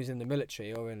 But someone who's in the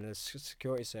military or in the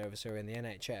security service or in the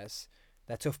NHS,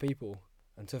 they're tough people.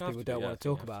 And tough people don't want to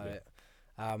talk about it.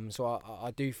 So I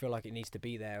do feel like it needs to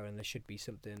be there, and there should be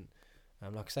something.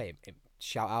 Like I say,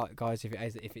 shout out, guys,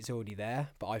 if it's already there.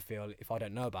 But I feel if I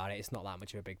don't know about it, it's not that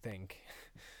much of a big thing.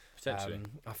 Potentially.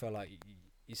 I feel like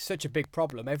it's such a big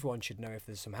problem. Everyone should know if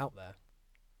there's some help there.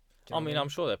 I mean, I'm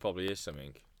sure there probably is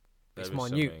something. It's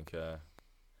minute.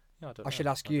 I should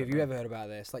ask you, have you ever heard about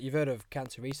this? Like, you've heard of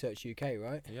Cancer Research UK,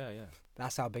 right? Yeah.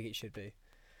 That's how big it should be.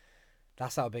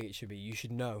 That's how big it should be. You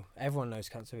should know. Everyone knows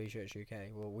Cancer Research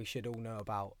UK. Well, we should all know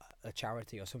about a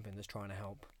charity or something that's trying to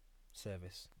help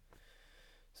service.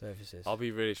 surfaces. I'll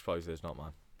be really surprised there's not,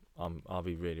 man. I'll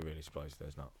be really, really surprised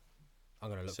there's not. I'm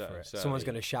going to look So- for it. so- Someone's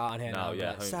going to shout on here No, now.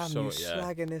 yeah, Like, Sam, someone- you're yeah.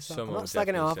 slagging this off. I'm Someone not will slagging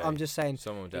it off. definitely I'm just saying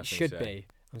Someone will it definitely should say. be.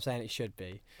 I'm saying it should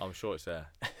be. I'm sure it's there.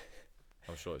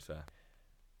 I'm sure it's there.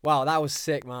 Wow, that was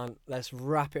sick, man. Let's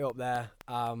wrap it up there.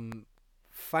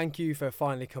 Thank you for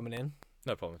finally coming in.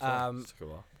 No problem at all. Um, It took a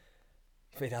while.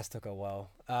 It has took a while.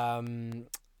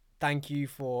 Thank you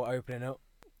for opening up.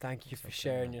 Thank you for okay,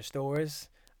 sharing man. your stories.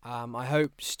 I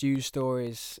hope Stu's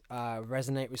stories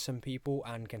resonate with some people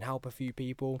and can help a few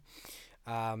people.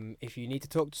 If you need to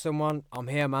talk to someone, I'm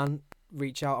here, man.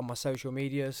 Reach out on my social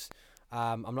medias.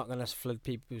 I'm not going to flood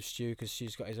people with Stu because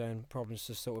Stu's got his own problems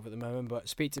to sort of at the moment. But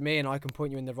speak to me and I can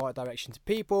point you in the right direction to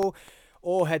people.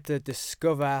 Or head to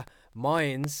Discover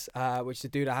Minds, which is the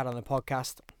dude I had on the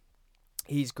podcast.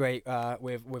 He's great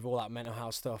with all that mental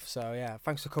health stuff. So, yeah,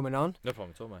 thanks for coming on. No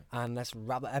problem at all, mate. And let's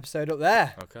wrap that episode up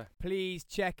there. Okay. Please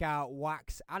check out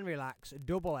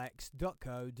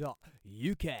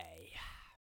waxandrelax.co.uk.